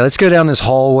 All right, let's go down this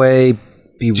hallway.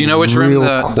 Be Do you know which room real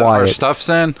our quiet. stuff's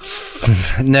in?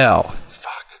 No.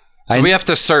 So we have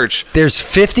to search. There's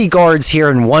 50 guards here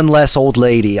and one less old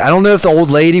lady. I don't know if the old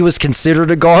lady was considered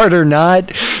a guard or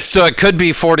not. So it could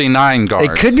be 49 guards.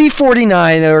 It could be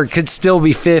 49 or it could still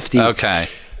be 50. Okay.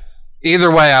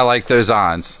 Either way, I like those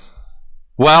odds.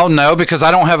 Well, no, because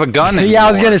I don't have a gun anymore. Yeah,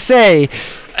 I was going to say,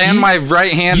 And my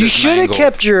right hand you is should have mangled.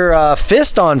 kept your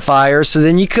fist on fire so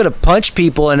then you could have punched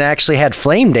people and actually had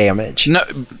flame damage. No,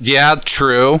 yeah,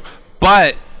 true.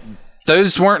 But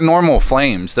those weren't normal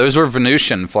flames. Those were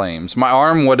Venusian flames. My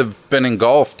arm would have been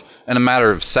engulfed in a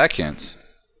matter of seconds.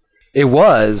 It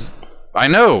was. I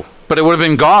know, but it would have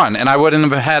been gone, and I wouldn't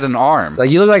have had an arm.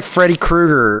 Like, you look like Freddy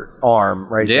Krueger arm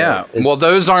right Yeah. there. It's- Well,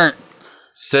 those aren't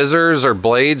scissors or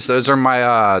blades. Those are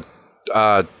my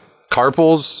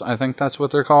carpals. I think that's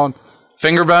what they're called.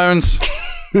 Finger bones.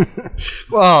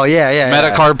 Oh, yeah.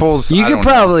 Metacarpals. You I could don't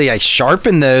know. probably like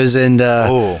sharpen those and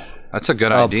Oh, that's a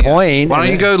good idea. point. Why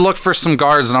don't you go look for some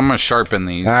guards, and I'm going to sharpen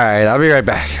these. All right, I'll be right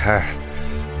back.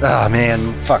 Oh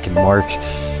man, fucking Mark.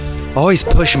 Always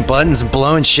pushing buttons and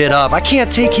blowing shit up. I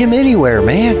can't take him anywhere,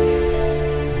 man.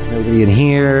 Nobody in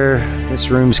here. This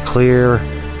room's clear.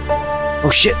 Oh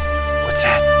shit. What's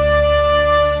that?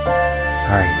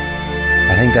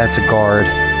 Alright. I think that's a guard.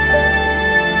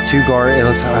 Two guard. It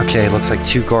looks like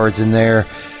two guards in there,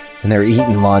 and they're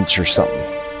eating lunch or something.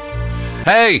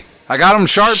 Hey, I got them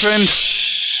sharpened.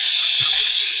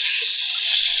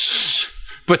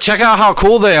 But check out how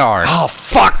cool they are. Oh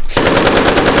fuck!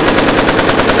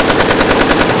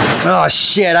 Oh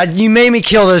shit! You made me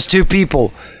kill those two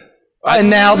people, and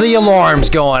now the alarm's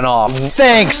going off.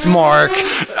 Thanks, Mark.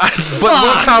 But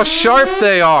look how sharp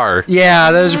they are.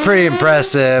 Yeah, those are pretty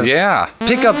impressive. Yeah.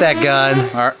 Pick up that gun.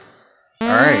 All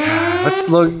right. Let's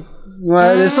look.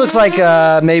 Well, this looks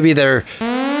like maybe they're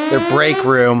their break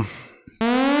room.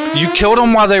 You killed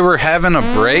them while they were having a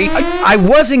break? I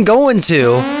wasn't going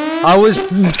to. I was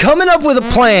coming up with a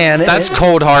plan. That's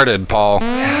cold-hearted, Paul.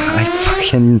 I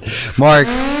fucking... Mark,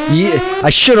 I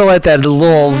should have let that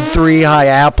little 3-high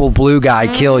apple blue guy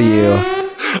kill you.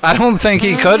 I don't think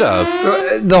he could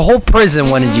have. The whole prison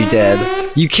wanted you dead.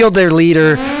 You killed their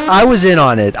leader. I was in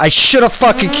on it. I should have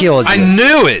fucking killed you. I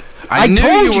knew it. I knew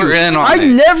told you were in on I it.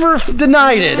 never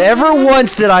denied it. Ever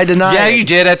once did I deny it. Yeah, you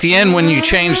did at the end when you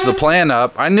changed the plan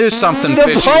up. I knew something The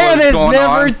fishy plan was has going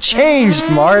never on. changed,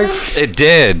 Mark. It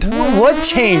did. What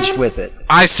changed with it?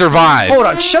 I survived. Hold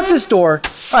on, shut this door.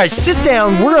 All right, sit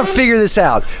down. We're going to figure this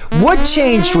out. What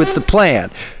changed with the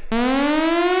plan?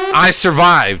 I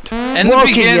survived. In Well, the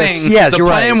okay, beginning, yes, the you're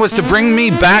plan right. was to bring me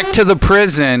back to the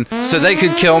prison so they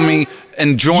could kill me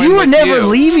and join You were with never you.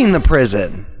 leaving the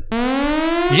prison.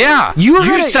 Yeah. You were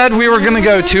gonna- said we were going to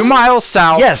go 2 miles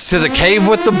south Yes. to the cave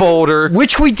with the boulder,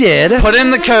 Which we did. put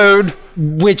in the code,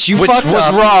 Which you which fucked was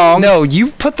up. wrong. No,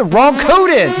 you put the wrong code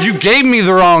in. You gave me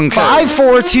the wrong code.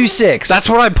 5426. That's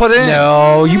what I put in.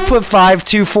 No, you put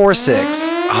 5246.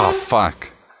 Oh, fuck.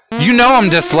 You know I'm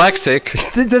dyslexic.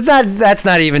 That's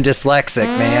not even dyslexic,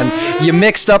 man. You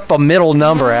mixed up a middle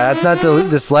number. That's not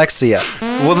dyslexia.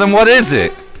 Well, then what is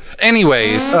it?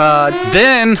 Anyways,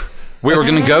 then we were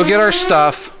going to go get our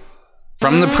stuff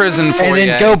from the prison for And you.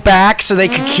 then go back so they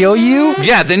could kill you?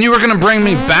 Yeah, then you were going to bring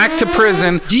me back to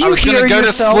prison. Do you I was hear gonna go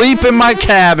yourself? to sleep in my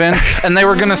cabin, and they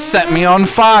were going to set me on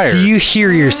fire. Do you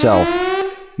hear yourself?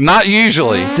 Not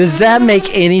usually. Does that make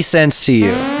any sense to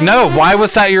you? No, why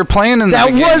was that your plan in the That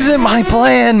beginning? wasn't my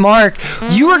plan, Mark.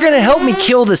 You were going to help me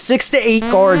kill the 6 to 8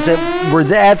 guards that were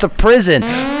at the prison,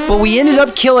 but we ended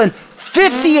up killing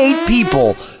 58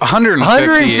 people.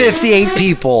 158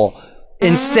 people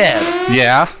instead.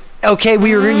 Yeah. Okay,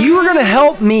 you were gonna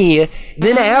help me.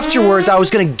 Then afterwards, I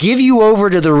was gonna give you over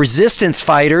to the resistance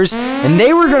fighters, and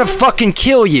they were gonna fucking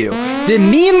kill you. Then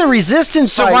me and the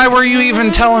resistance. So why were you even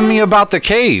telling me about the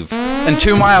cave and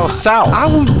 2 miles south?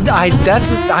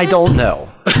 I don't know.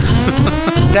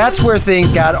 That's where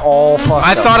things got all fucked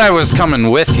I up. thought I was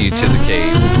coming with you to the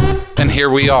cave, and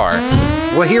here we are.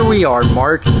 Well, here we are,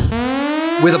 Mark,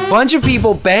 with a bunch of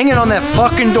people banging on that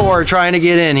fucking door trying to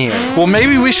get in here. Well,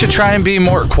 maybe we should try and be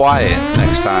more quiet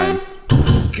next time.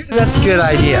 That's a good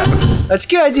idea. That's a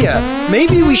good idea.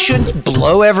 Maybe we shouldn't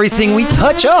blow everything we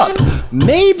touch up.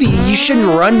 Maybe you shouldn't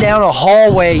run down a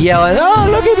hallway yelling, "Oh,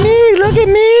 look at me, look at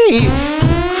me."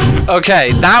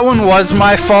 Okay, that one was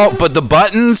my fault, but the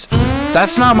buttons,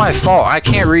 that's not my fault. I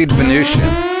can't read Venusian.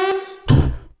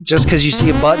 Just because you see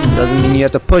a button doesn't mean you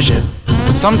have to push it.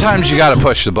 But sometimes you gotta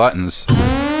push the buttons.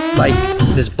 Like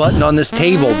this button on this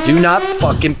table. Do not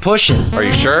fucking push it. Are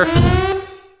you sure?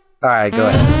 All right, go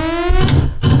ahead.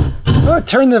 Oh,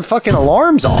 turn the fucking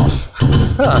alarms off.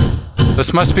 Huh.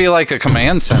 This must be like a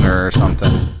command center or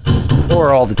something.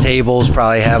 Or all the tables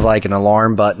probably have like an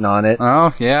alarm button on it.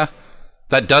 Oh, yeah.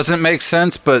 That doesn't make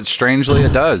sense, but strangely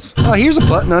it does. Oh, here's a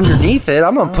button underneath it.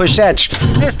 I'm gonna push that.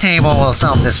 This table will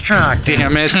self-destruct.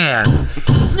 Damn it. 10,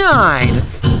 9,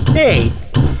 8,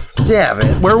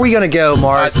 7. Where are we gonna go,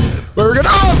 Mark? Where are we gonna?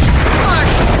 Oh,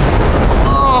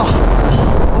 fuck!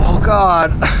 Oh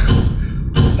God.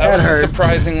 That was hurt. a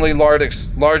surprisingly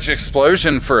large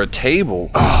explosion for a table.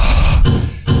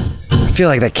 I feel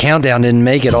like that countdown didn't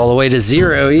make it all the way to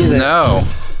 0 either. No.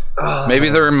 Maybe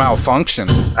they're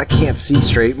malfunctioning. I can't see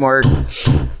straight, Mark.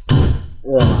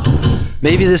 Ugh.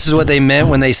 Maybe this is what they meant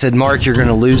when they said, Mark, you're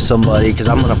gonna lose somebody because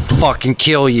I'm gonna fucking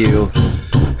kill you.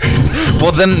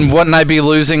 Well, then wouldn't I be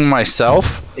losing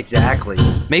myself? Exactly.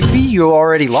 Maybe you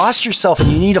already lost yourself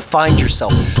and you need to find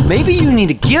yourself. Maybe you need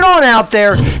to get on out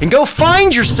there and go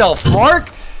find yourself, Mark.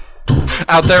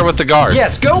 Out there with the guards.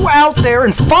 Yes, go out there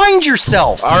and find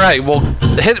yourself. All right, well,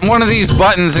 hit one of these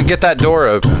buttons and get that door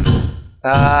open.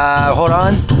 Hold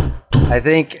on. I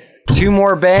think 2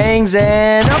 more bangs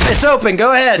and... Oh, it's open.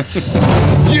 Go ahead.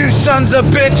 You sons of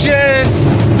bitches!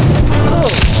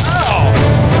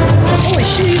 Holy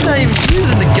shit, he's not even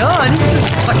using the gun. He's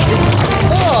just fucking...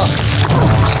 Oh,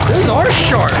 those are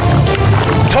sharp.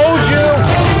 Told you!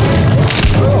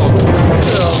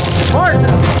 Mark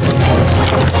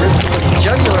rips his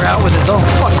jugular out with his own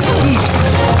fucking teeth.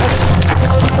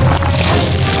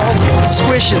 All the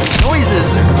swishes,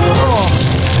 noises.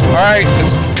 Oh. All right,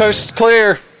 it's coast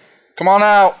clear. Come on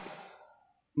out.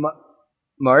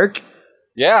 Mark,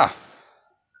 Yeah.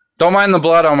 Don't mind the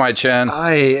blood on my chin.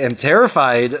 I am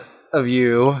terrified of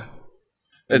you.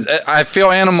 I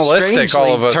feel animalistic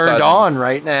all of a turned sudden. on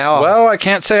right now. Well, I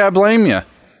can't say I blame you.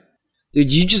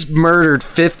 Dude, you just murdered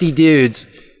 50 dudes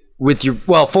with your...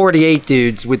 Well, 48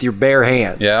 dudes with your bare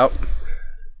hand. Yep.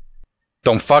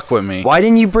 Don't fuck with me. Why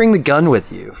didn't you bring the gun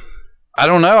with you? I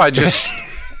don't know. I just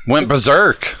went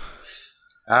berserk.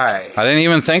 All right. I didn't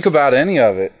even think about any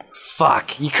of it.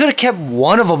 Fuck. You could have kept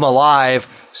one of them alive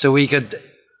so we could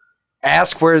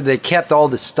ask where they kept all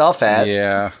the stuff at.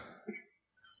 Yeah.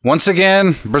 Once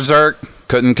again, berserk.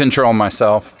 Couldn't control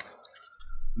myself.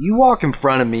 You walk in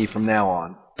front of me from now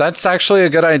on. That's actually a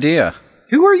good idea.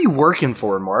 Who are you working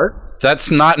for, Mark? That's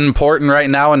not important right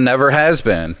now and never has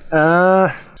been.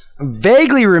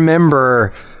 Vaguely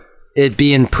remember it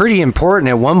being pretty important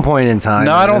at one point in time.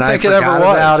 No, I don't think it ever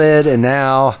was. About it, and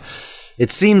now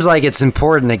it seems like it's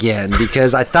important again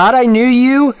because I thought I knew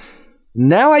you.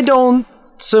 Now I don't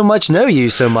so much know you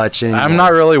so much anymore. I'm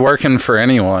not really working for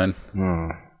anyone.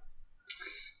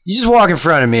 You just walk in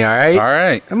front of me, all right? All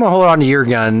right. I'm gonna hold on to your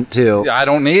gun too. I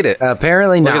don't need it.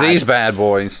 Apparently not. Look at these bad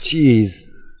boys. Jeez.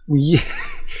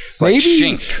 It's like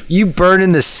shink. You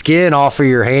burning the skin off of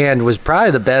your hand was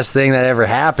probably the best thing that ever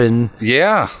happened.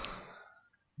 Yeah.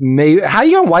 Maybe. How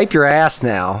you gonna wipe your ass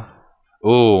now?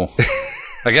 Ooh.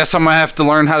 I guess I'm gonna have to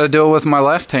learn how to do it with my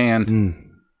left hand.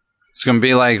 It's gonna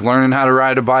be like learning how to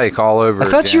ride a bike all over. I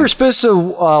thought you were supposed to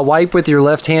wipe with your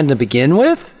left hand to begin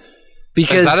with.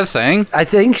 Because is that a thing? I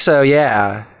think so.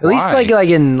 Yeah. At least like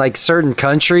in like certain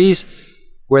countries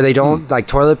where they don't like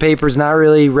toilet paper is not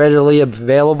really readily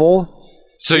available.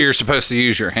 So you're supposed to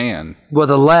use your hand. Well,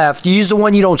 the left. You use the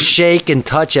one you don't shake and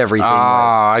touch everything. Oh,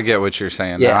 I get what you're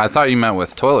saying. Yeah. Now. I thought you meant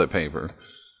with toilet paper.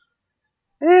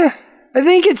 I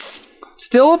think it's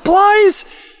still applies.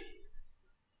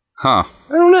 Huh.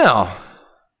 I don't know.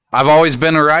 I've always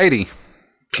been a righty.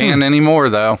 Can't anymore,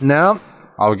 though. No.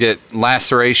 I'll get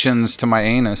lacerations to my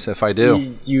anus if I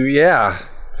do. Yeah.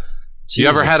 You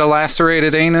ever had a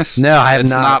lacerated anus? No, I have it's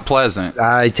not. It's not pleasant.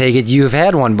 I take it you've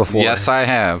had one before. Yes, I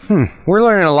have. We're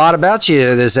learning a lot about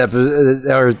you this episode,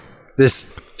 or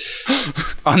this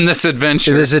on this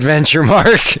adventure. This adventure,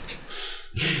 Mark.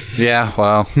 Yeah,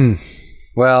 well.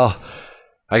 Well,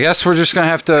 I guess we're just going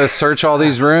to have to search all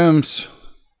these rooms.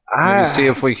 Maybe see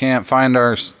if we can't find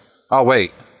our... Oh,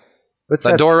 wait. What's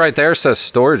that door right there says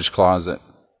storage closet.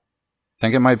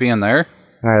 Think it might be in there?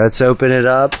 All right, let's open it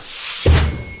up.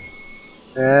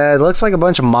 It looks like a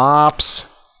bunch of mops,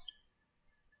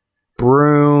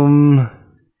 broom,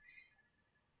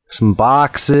 some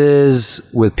boxes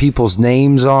with people's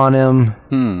names on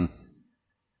them.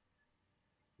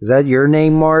 Is that your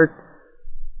name, Mark?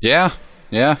 Yeah.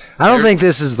 I don't think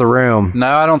this is the room. No,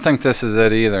 I don't think this is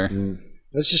it either.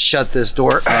 Let's just shut this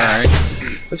door. All right.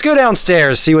 Let's go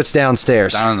downstairs, see what's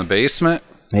downstairs. Down in the basement?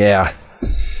 Yeah.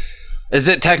 Is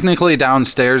it technically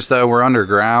downstairs, though? We're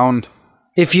underground.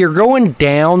 If you're going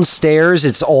downstairs,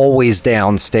 it's always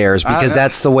downstairs because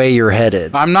that's the way you're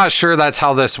headed. I'm not sure that's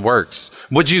how this works.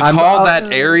 Would you call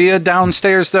that area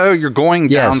downstairs, though? You're going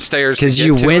downstairs to get to it?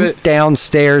 Because you went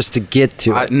downstairs to get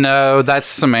to it. No, that's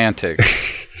semantic.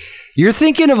 You're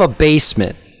thinking of a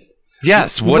basement.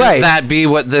 Yes. Wouldn't that be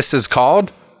what this is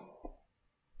called?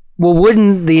 Well,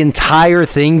 wouldn't the entire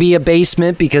thing be a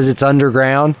basement because it's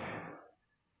underground?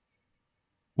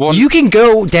 Well, you can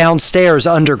go downstairs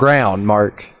underground,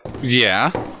 Mark.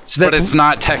 Yeah, but it's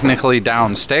not technically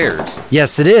downstairs.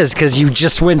 Yes, it is, because you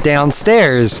just went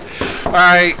downstairs. All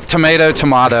right,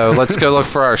 tomato. Let's go look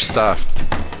for our stuff.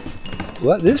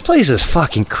 What? This place is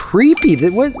fucking creepy.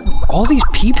 What? All these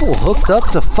people hooked up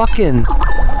to fucking...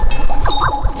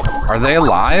 Are they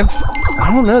alive? I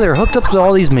don't know. They're hooked up to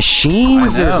all these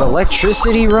machines. There's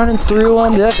electricity running through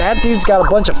them. That dude's got a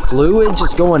bunch of fluid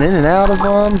just going in and out of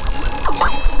them.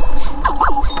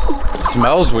 It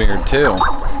smells weird, too.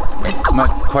 I'm not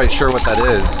quite sure what that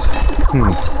is.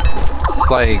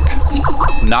 It's like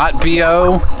not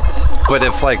BO, but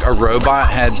if like a robot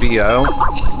had BO,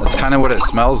 that's kind of what it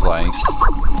smells like.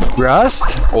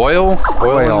 Rust? Oil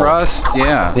and rust?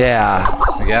 Yeah.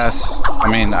 I guess.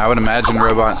 I mean, I would imagine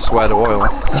robots sweat oil.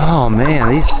 Oh, man.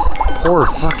 These poor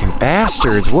fucking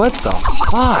bastards. What the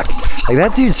fuck? Like,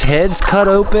 that dude's head's cut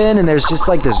open, and there's just,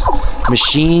 like, this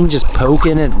machine just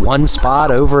poking at one spot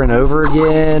over and over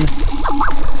again.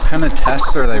 What kind of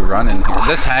tests are they running here?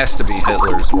 This has to be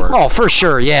Hitler's work. Oh, for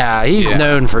sure, yeah. He's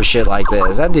known for shit like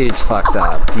this. That dude's fucked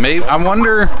up. Maybe, I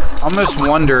almost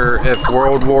wonder if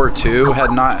World War II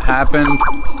had not happened,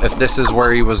 if this is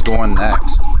where he was going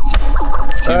next.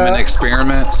 Human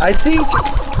experiments. I think,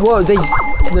 well,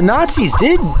 the Nazis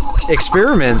did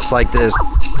experiments like this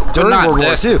during not World War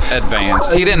this II.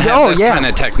 Advanced. He didn't have this kind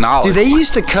of technology. Dude, they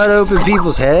used to cut open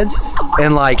people's heads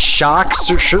and like shock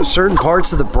certain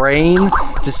parts of the brain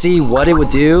to see what it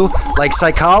would do. Like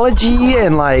psychology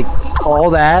and like all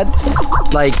that.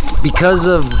 Like because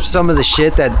of some of the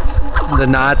shit that the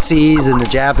Nazis and the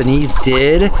Japanese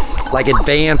did, like,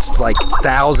 advanced like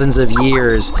thousands of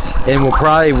years, and will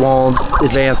probably won't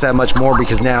advance that much more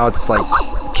because now it's like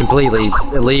completely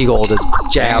illegal to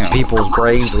jab people's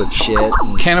brains with shit.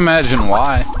 Can't imagine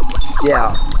why.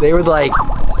 Yeah, they would like,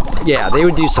 yeah, they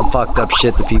would do some fucked up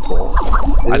shit to people.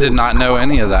 I did not know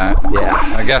any of that. Yeah.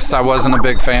 I guess I wasn't a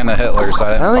big fan of Hitler, so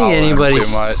I didn't I don't think follow him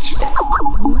anybody's too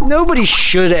much. Nobody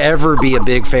should ever be a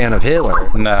big fan of Hitler.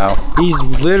 No. He's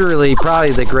literally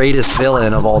probably the greatest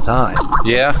villain of all time.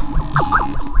 Yeah.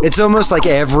 It's almost like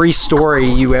every story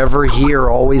you ever hear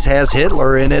always has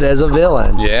Hitler in it as a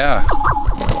villain. Yeah.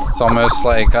 It's almost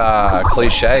like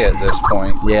cliche at this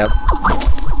point. Yep.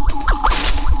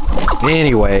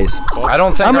 Anyways, I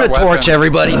don't think I'm our gonna torch weapon-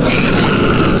 everybody.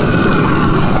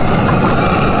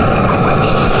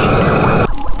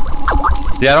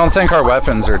 Yeah, I don't think our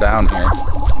weapons are down here.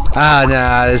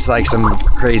 Nah, it's like some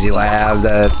crazy lab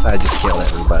that I just killed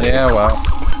everybody. Yeah, well,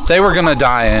 they were gonna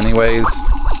die anyways.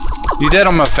 You did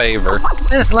them a favor.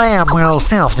 This lab will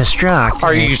self-destruct.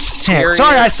 Are you serious?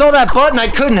 Sorry, I saw that button. I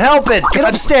couldn't help it. Get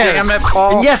upstairs. Damn it,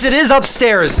 Paul. And yes, it is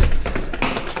upstairs.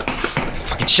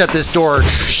 Fucking shut this door.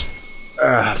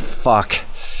 Fuck.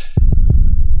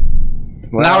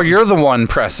 Well, Now you're the one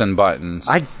pressing buttons.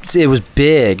 it was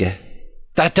big.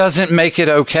 That doesn't make it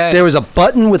okay. There was a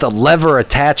button with a lever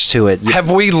attached to it.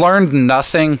 Have we learned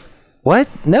nothing What?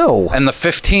 No. in the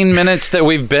 15 minutes that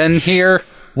we've been here?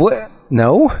 What?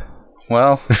 No?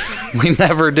 Well, we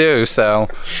never do, so.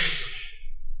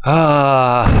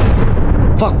 Fuck,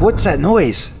 what's that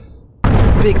noise? It's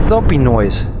a big thumping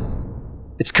noise.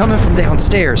 It's coming from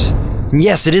downstairs. And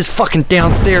yes, it is fucking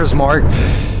downstairs, Mark.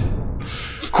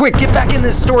 Quick, get back in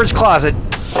this storage closet.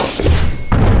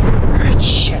 Alright,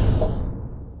 shit.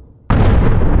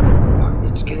 Oh,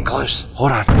 it's getting close.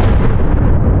 Hold on.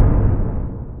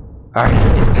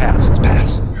 Alright, it's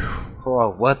past.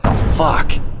 Oh, what the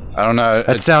fuck? I don't know.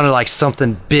 That sounded like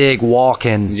something big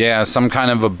walking. Yeah, some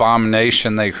kind of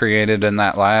abomination they created in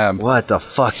that lab. What the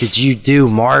fuck did you do,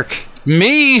 Mark?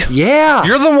 Me? Yeah.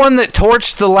 You're the one that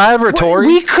torched the laboratory.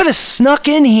 We could have snuck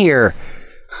in here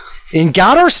and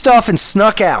got our stuff and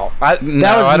snuck out. That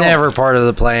was never part of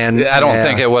the plan. I don't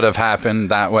think it would have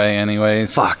happened that way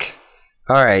anyways. Fuck.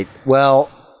 All right. Well,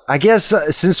 I guess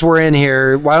since we're in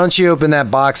here, why don't you open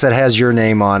that box that has your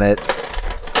name on it?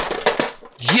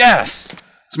 Yes!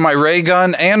 It's my ray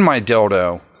gun and my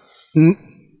dildo.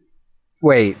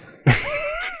 Wait.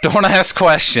 Don't ask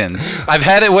questions. I've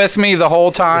had it with me the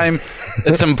whole time.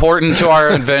 It's important to our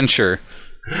adventure.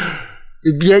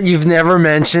 Yet you've never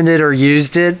mentioned it or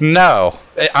used it? No.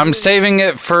 I'm saving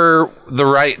it for the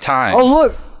right time. Oh,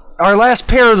 look. Our last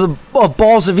pair of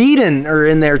balls of Eden are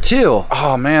in there, too.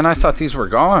 Oh, man, I thought these were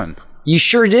gone. You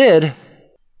sure did.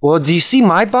 Well, do you see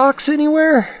my box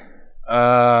anywhere?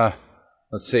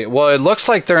 Let's see. Well, it looks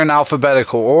like they're in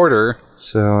alphabetical order.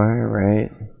 So, all right.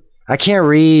 I can't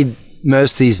read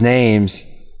most of these names.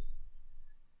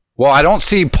 Well, I don't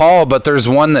see Paul, but there's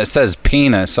one that says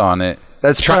penis on it.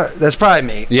 That's probably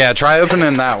me. Yeah, try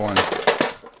opening that one.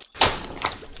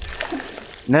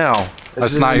 No.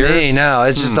 That's This not isn't me. yours? No,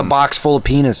 it's just a box full of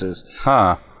penises.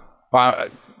 Huh. Well,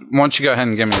 why don't you go ahead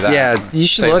and give me that? Yeah, you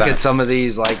should Save look that. at some of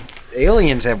these. Like,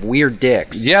 aliens have weird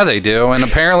dicks. Yeah, they do, and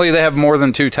apparently they have more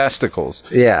than 2 testicles.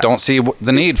 Yeah. Don't see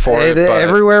the need for it. But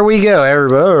Everywhere we go,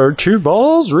 everybody, 2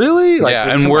 balls? Really? Like,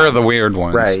 yeah, and we're the weird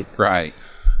ones. Right. Right.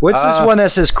 What's this one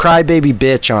that says crybaby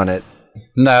bitch on it?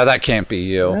 No, that can't be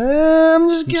you. I'm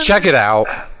just gonna... Check it out.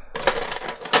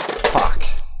 Fuck.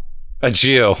 It's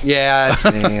you. Yeah, it's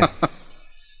me.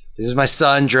 Here's my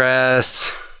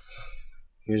sundress.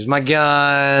 Here's my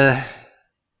gun.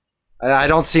 I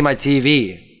don't see my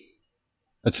TV.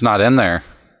 It's not in there.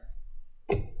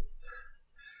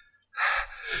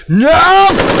 No!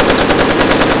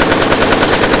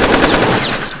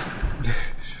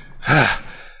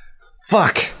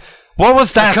 Fuck. What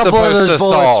was that A couple of supposed those to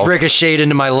bullets solve? ricocheted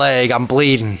into my leg. I'm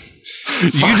bleeding.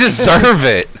 You deserve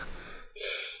it.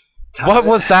 What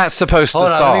was that supposed Hold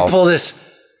to on, solve? let me pull this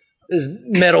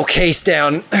metal case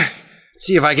down.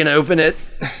 See if I can open it.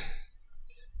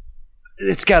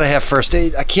 It's got to have first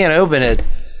aid. I can't open it.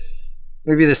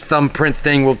 Maybe this thumbprint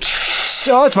thing will...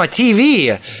 Oh, it's my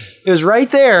TV. It was right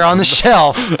there on the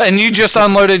shelf. And you just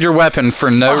unloaded your weapon for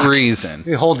no reason. Let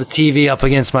me hold the TV up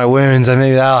against my wounds, and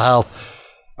maybe that'll help.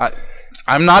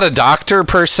 I'm not a doctor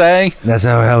per se. That's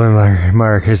not helping,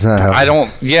 Mark. It's not helping.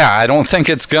 I don't think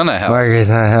it's gonna help. Mark, it's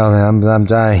not helping. I'm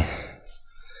dying.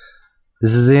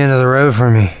 This is the end of the road for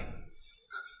me.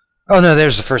 Oh, no,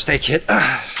 there's the first aid kit. All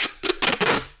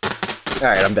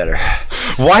right, I'm better.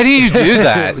 Why do you do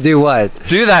that? Do what?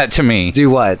 Do that to me. Do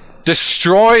what?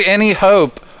 Destroy any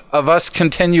hope of us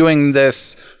continuing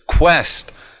this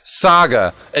quest,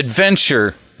 saga,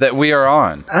 adventure that we are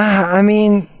on? I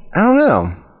mean, I don't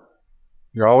know.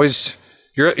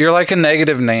 You're like a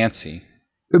negative Nancy.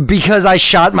 Because I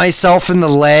shot myself in the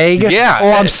leg? Yeah.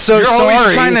 Oh, I'm so you're sorry. You're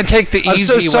always trying to take the easy way out.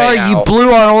 I'm so sorry you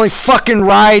blew our only fucking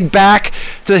ride back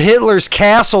to Hitler's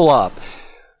castle up.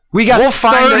 We got We'll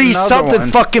find 30-something one.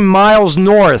 fucking miles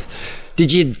north.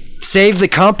 Did you save the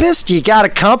compass? Do you got a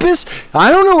compass?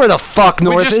 I don't know where the fuck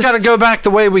north is. We just got to go back the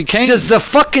way we came. Does the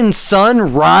fucking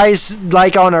sun rise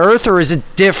like on Earth, or is it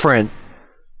different?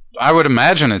 I would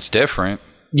imagine it's different.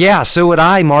 Yeah, so would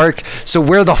I, Mark. So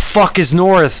where the fuck is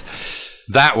north?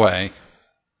 That way.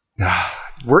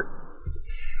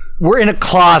 We're in a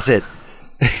closet.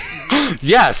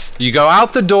 Yes, you go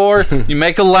out the door, you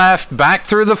make a left, back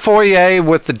through the foyer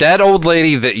with the dead old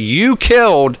lady that you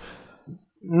killed,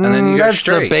 and then you go That's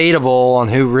straight. debatable on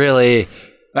who really.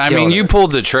 I mean, you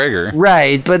pulled the trigger.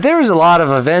 Right, but there was a lot of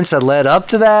events that led up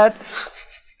to that.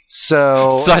 So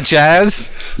Such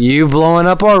as? you blowing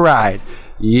up our ride,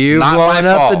 you Not blowing my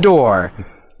up the fault. door,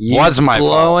 you Was my fault.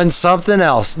 blowing something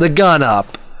else, the gun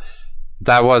up.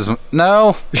 That was...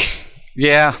 No.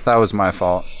 Yeah, that was my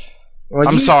fault. Well,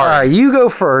 I'm you- sorry. All right, you go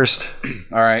first.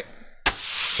 All right.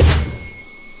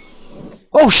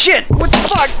 Oh shit! What the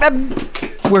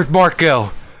fuck? Where'd Mark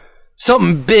go?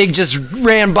 Something big just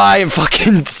ran by and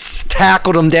fucking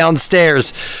tackled him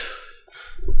downstairs.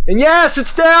 And yes,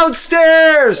 it's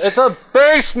downstairs! It's a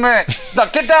basement. Now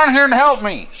get down here and help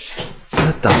me.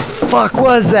 What the fuck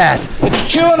was that? It's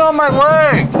chewing on my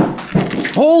leg.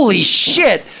 Holy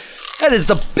shit! That is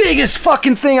the biggest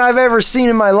fucking thing I've ever seen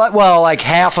in my life. Well, like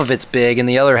half of it's big and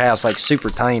the other half's like super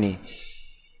tiny.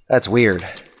 That's weird.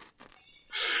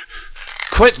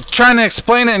 Quit trying to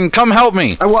explain it and come help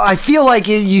me. Well, I feel like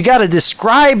you gotta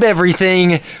describe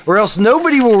everything or else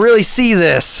nobody will really see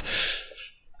this.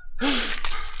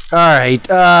 Alright,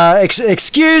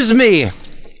 excuse me.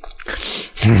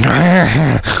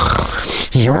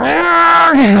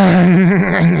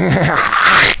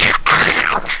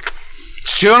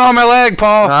 It's chewing on my leg,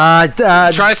 Paul.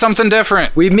 Try something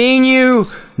different. We mean you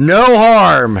no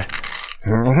harm.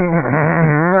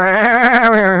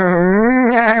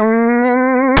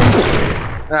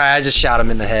 I just shot him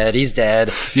in the head. He's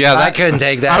dead. Yeah, I couldn't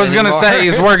take that. I was gonna anymore. say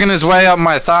he's working his way up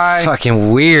my thigh.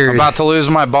 Fucking weird. About to lose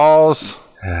my balls.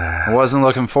 I wasn't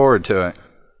looking forward to it.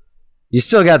 You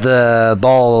still got the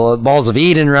balls of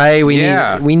Eden, right?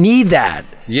 Yeah. We need that.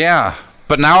 Yeah,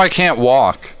 but now I can't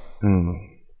walk. All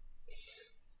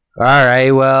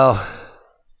right. Well.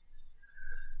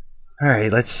 All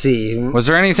right. Let's see. Was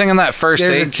there anything in that first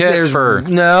aid kit for?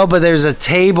 No, but there's a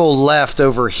table left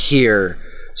over here.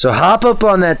 So hop up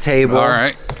on that table. All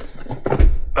right.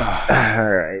 All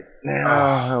right. Now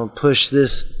I'll push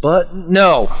this button.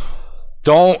 No.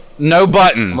 No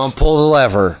buttons. I'm gonna pull the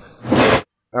lever.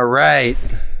 All right.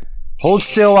 Hold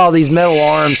still while these metal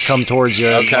arms come towards you.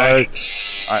 Okay.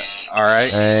 All right.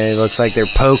 Hey, looks like they're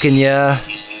poking you.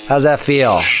 How's that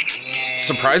feel?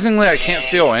 Surprisingly, I can't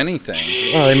feel anything.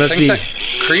 Oh, they must I be. think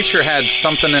that creature had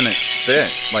something in its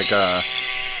spit, like a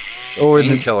Or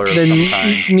painkiller of the some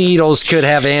kind. needles could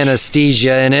have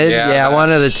anesthesia in it. Yeah, Yeah, that-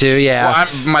 one of the two. Yeah.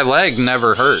 Well, my leg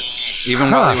never hurt,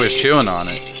 even while he was chewing on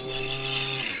it.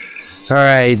 All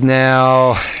right,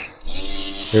 now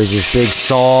there's this big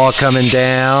saw coming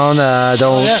down.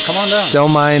 Don't come on down.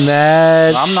 don't mind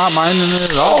that. I'm not minding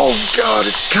it at all. Oh God,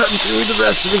 it's cutting through the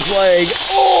rest of his leg.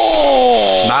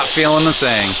 Oh. Not feeling a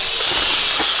thing.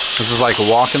 This is like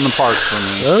a walk in the park for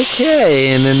me. Okay,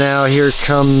 and then now here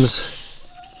comes.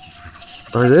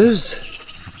 Are those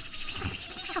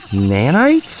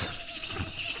nanites?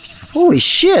 Holy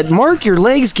shit, Mark, your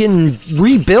leg's getting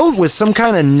rebuilt with some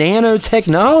kind of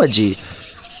nanotechnology.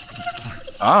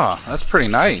 Ah, that's pretty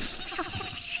nice.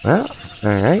 Well,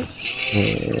 alright.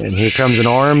 And here comes an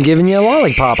arm giving you a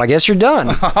lollipop. I guess you're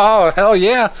done. Oh, hell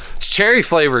yeah. It's cherry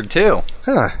flavored too.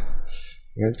 Huh.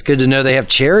 It's good to know they have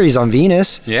cherries on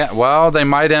Venus. Yeah, well, they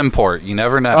might import. You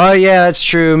never know. Oh, yeah, that's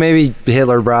true. Maybe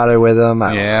Hitler brought it with him. I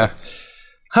don't know. Yeah.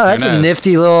 Huh, that's a knows?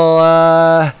 nifty little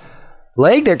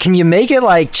leg there. Can you make it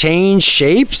like change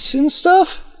shapes and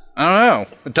stuff? I don't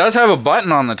know. It does have a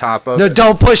button on the top of No, it.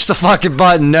 don't push the fucking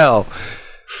button. No.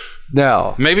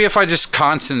 No. Maybe if I just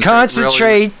concentrate.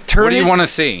 Concentrate, really. turn What do you it- want to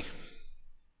see?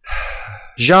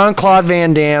 Jean-Claude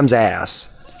Van Damme's ass.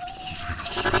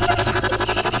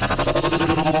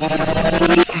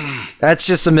 That's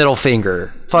just a middle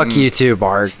finger. Fuck you too,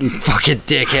 Bart. You fucking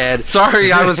dickhead.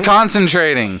 Sorry, I was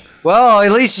concentrating. Well,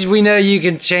 at least we know you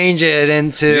can change it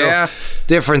into Yeah.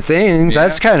 different things. Yeah.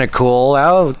 That's kind of cool.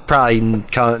 That'll probably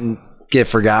get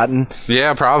forgotten.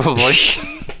 Yeah, probably.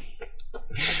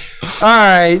 All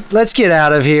right, let's get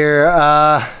out of here.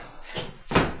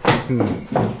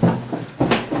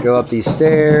 Go up these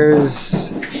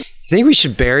stairs. You think we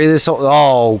should bury this?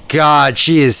 Oh, God,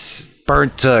 she is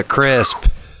burnt to a crisp.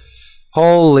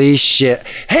 Holy shit.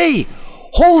 Hey,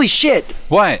 holy shit.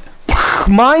 What?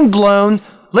 Mind blown.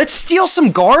 Let's steal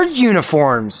some guard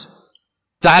uniforms.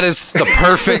 That is the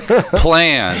perfect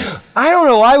plan. I don't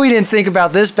know why we didn't think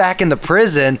about this back in the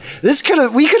prison. We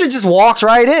could have just walked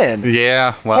right in.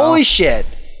 Yeah, well. Holy shit.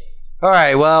 All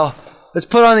right, well, let's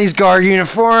put on these guard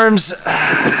uniforms.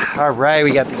 All right,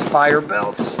 we got these fire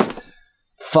belts.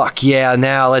 Fuck yeah,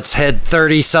 now let's head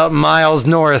 30-something miles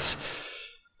north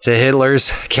to Hitler's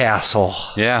castle.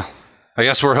 Yeah, I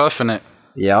guess we're hoofing it.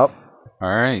 Yep.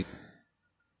 All right.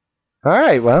 All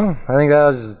right, well, I think that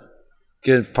was as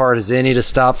good part as any to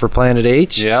stop for Planet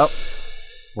H. Yep.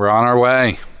 We're on our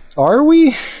way. Are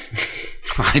we?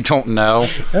 I don't know.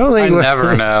 I don't think I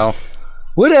never know.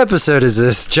 What episode is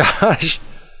this, Josh?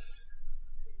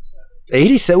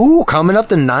 87. Ooh, coming up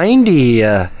to 90.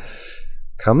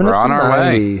 Coming We're up on to our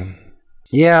 90. way.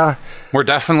 Yeah. We're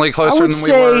definitely closer would than we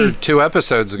say were 2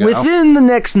 episodes ago. Within the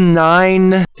next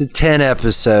 9 to 10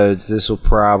 episodes, this will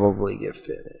probably get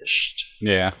finished.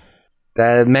 Yeah.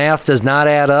 That math does not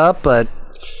add up, but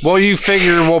Well, you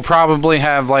figure we'll probably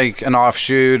have like an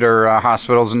offshoot or a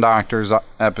hospitals and doctors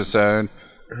episode.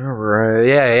 all right.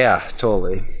 Yeah,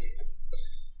 totally.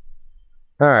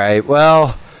 All right.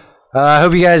 Well, I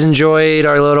hope you guys enjoyed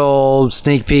our little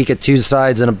sneak peek at Two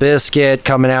Sides and a Biscuit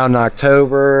coming out in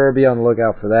October. Be on the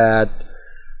lookout for that.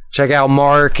 Check out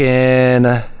Mark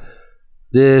in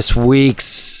this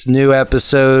week's new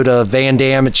episode of Van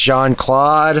Damme. It's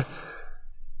Jean-Claude.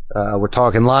 We're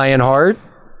talking Lionheart.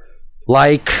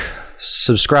 Like,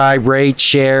 subscribe, rate,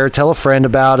 share, tell a friend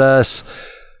about us,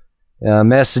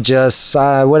 message us,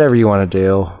 whatever you want to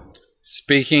do.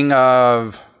 Speaking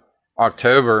of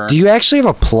October. Do you actually have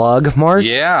a plug, Mark?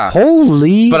 Yeah.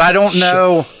 Holy. But I don't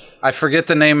know. I forget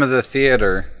the name of the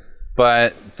theater.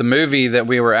 But the movie that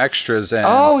we were extras in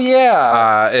Oh,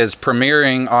 yeah. is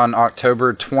premiering on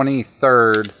October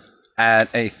 23rd at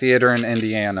a theater in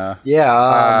Indiana.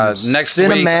 Yeah. next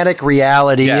Cinematic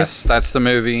Reality. Yes, that's the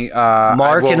movie.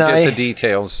 Mark and I get the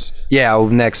details Yeah,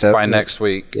 next up. by next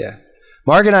week. Yeah.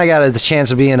 Mark and I got the chance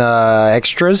of being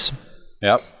extras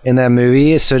Yep. in that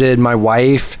movie. So did my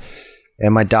wife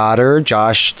and my daughter.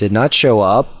 Josh did not show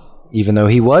up, even though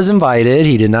he was invited.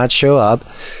 He did not show up.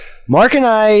 Mark and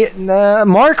I,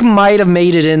 Mark might have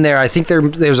made it in there. I think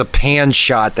there's a pan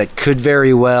shot that could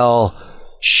very well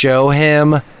show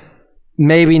him.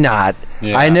 Maybe not.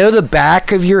 Yeah. I know the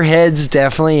back of your head's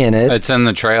definitely in it. It's in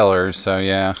the trailer, so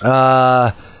yeah.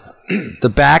 The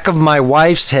back of my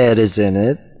wife's head is in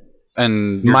it.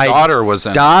 And your My daughter was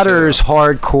in Daughter's it too.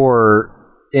 hardcore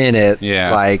in it.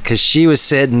 Yeah. Like, because she was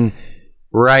sitting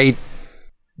right,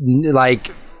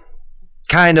 like,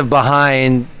 kind of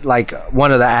behind, like,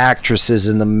 one of the actresses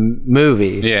in the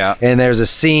movie. Yeah. And there's a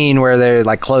scene where they're,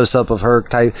 like, close up of her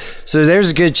type. So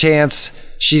there's a good chance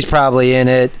she's probably in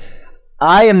it.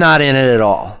 I am not in it at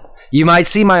all. You might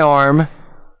see my arm,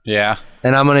 Yeah.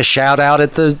 and I'm going to shout out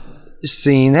at the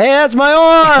scene, hey, that's my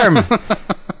arm!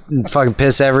 And fucking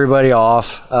piss everybody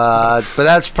off. But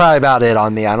that's probably about it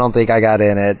on me. I don't think I got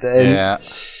in it. And Yeah.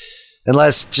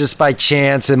 unless just by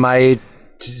chance it might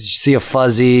see a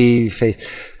fuzzy face.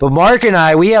 But Mark and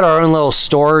I, we had our own little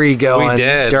story going. We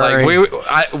did. During,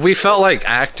 We felt like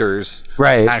actors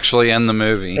Right. actually in the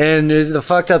movie. and the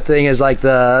fucked up thing is, like,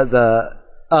 the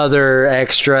other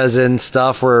extras and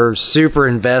stuff were super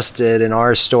invested in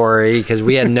our story because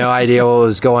we had no idea what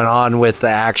was going on with the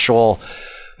actual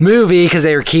movie because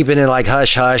they were keeping it like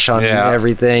hush hush on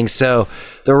everything. So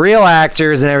the real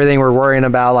actors and everything were worrying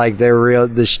about, like,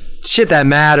 the shit that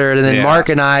mattered. And then Mark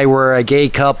and I were a gay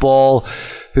couple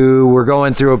who were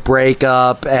going through a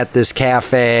breakup at this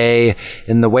cafe,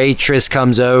 and the waitress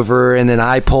comes over, and then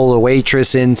I pull the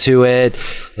waitress into it,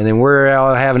 and then we're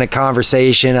all having a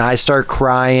conversation. I start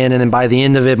crying, and then by the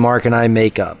end of it, Mark and I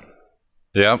make up.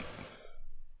 Yep.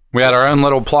 We had our own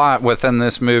little plot within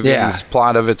this movie's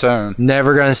plot of its own.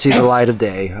 Never going to see the light of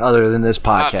day other than this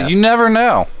podcast. You never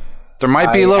know. There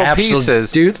might be little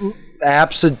pieces. Dude,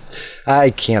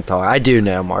 I can't talk. I do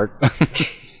know, Mark.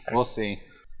 We'll see.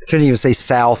 Couldn't even say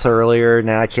South earlier.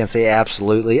 Now I can't say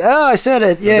absolutely. Oh, I said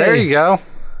it. Yeah. There you go.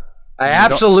 I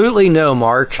absolutely know,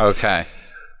 Mark. Okay.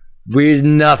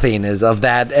 Nothing is of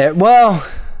that. Well,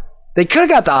 they could have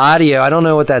got the audio. I don't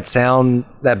know what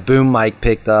that boom mic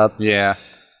picked up. Yeah.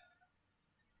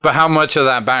 But how much of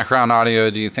that background audio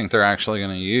do you think they're actually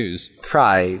going to use?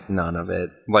 Probably none of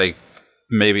it. Like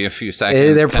maybe a few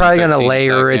seconds. They're 10, probably going to 15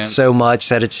 layer seconds. it so much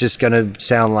that it's just going to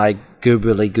sound like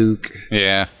goobly-gook.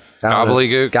 Yeah.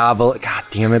 Gobbledygook. God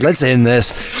damn it. Let's end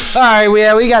this. All right.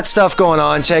 We got stuff going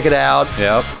on. Check it out.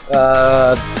 Yep.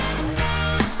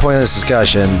 Pointless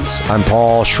Discussions. I'm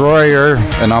Paul Schroyer.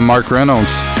 And I'm Mark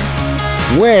Reynolds.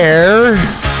 Where?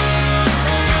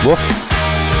 Woof.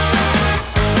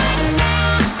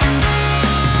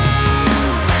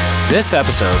 This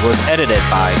episode was edited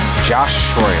by Josh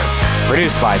Schroyer,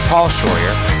 produced by Paul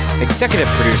Schroyer, executive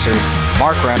producers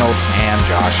Mark Reynolds and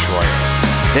Josh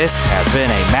Schroyer. This has been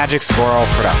a Magic Squirrel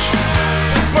production.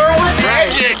 Squirrel with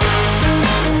magic!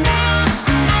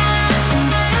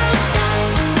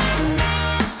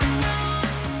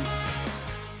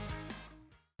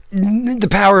 The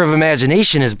power of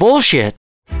imagination is bullshit.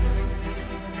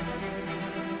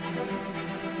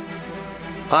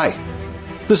 Hi,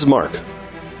 this is Mark.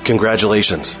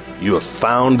 Congratulations, you have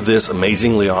found this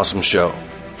amazingly awesome show.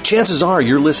 Chances are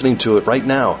you're listening to it right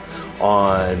now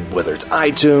on whether it's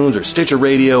iTunes or Stitcher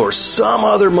Radio or some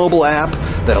other mobile app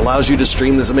that allows you to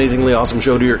stream this amazingly awesome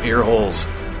show to your ear holes.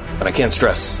 And I can't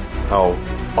stress how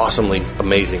awesomely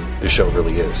amazing this show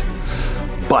really is.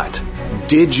 But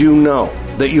did you know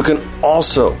that you can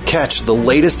also catch the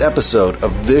latest episode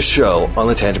of this show on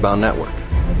the Tangibound Network?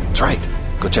 That's right.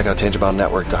 Go check out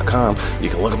tangiboundnetwork.com. You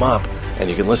can look them up and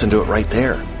you can listen to it right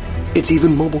there. It's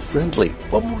even mobile friendly.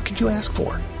 What more could you ask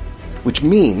for? Which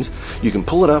means you can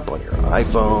pull it up on your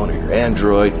iPhone or your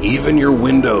Android, even your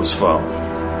Windows phone.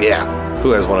 Yeah,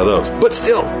 who has one of those? But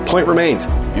still, point remains,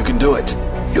 you can do it.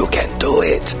 You can do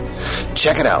it.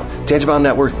 Check it out,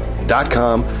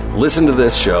 tangiboundnetwork.com. Listen to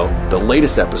this show, the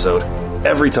latest episode,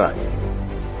 every time.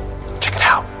 Check it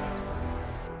out.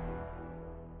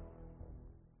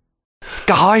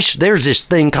 Gosh, there's this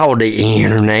thing called the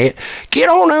internet. Get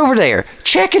on over there.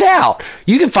 Check it out.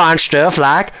 You can find stuff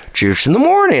like Juice in the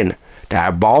Morning,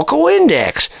 Diabolical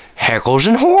Index, Heckles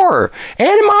and Horror,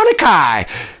 Animonikai,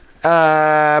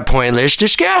 Pointless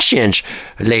Discussions,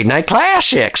 Late Night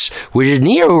Classics, which is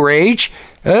Neo Rage.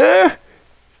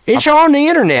 It's on the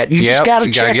internet. You just gotta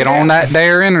check get it out. on that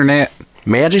there internet.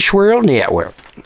 Magic Swirl Network.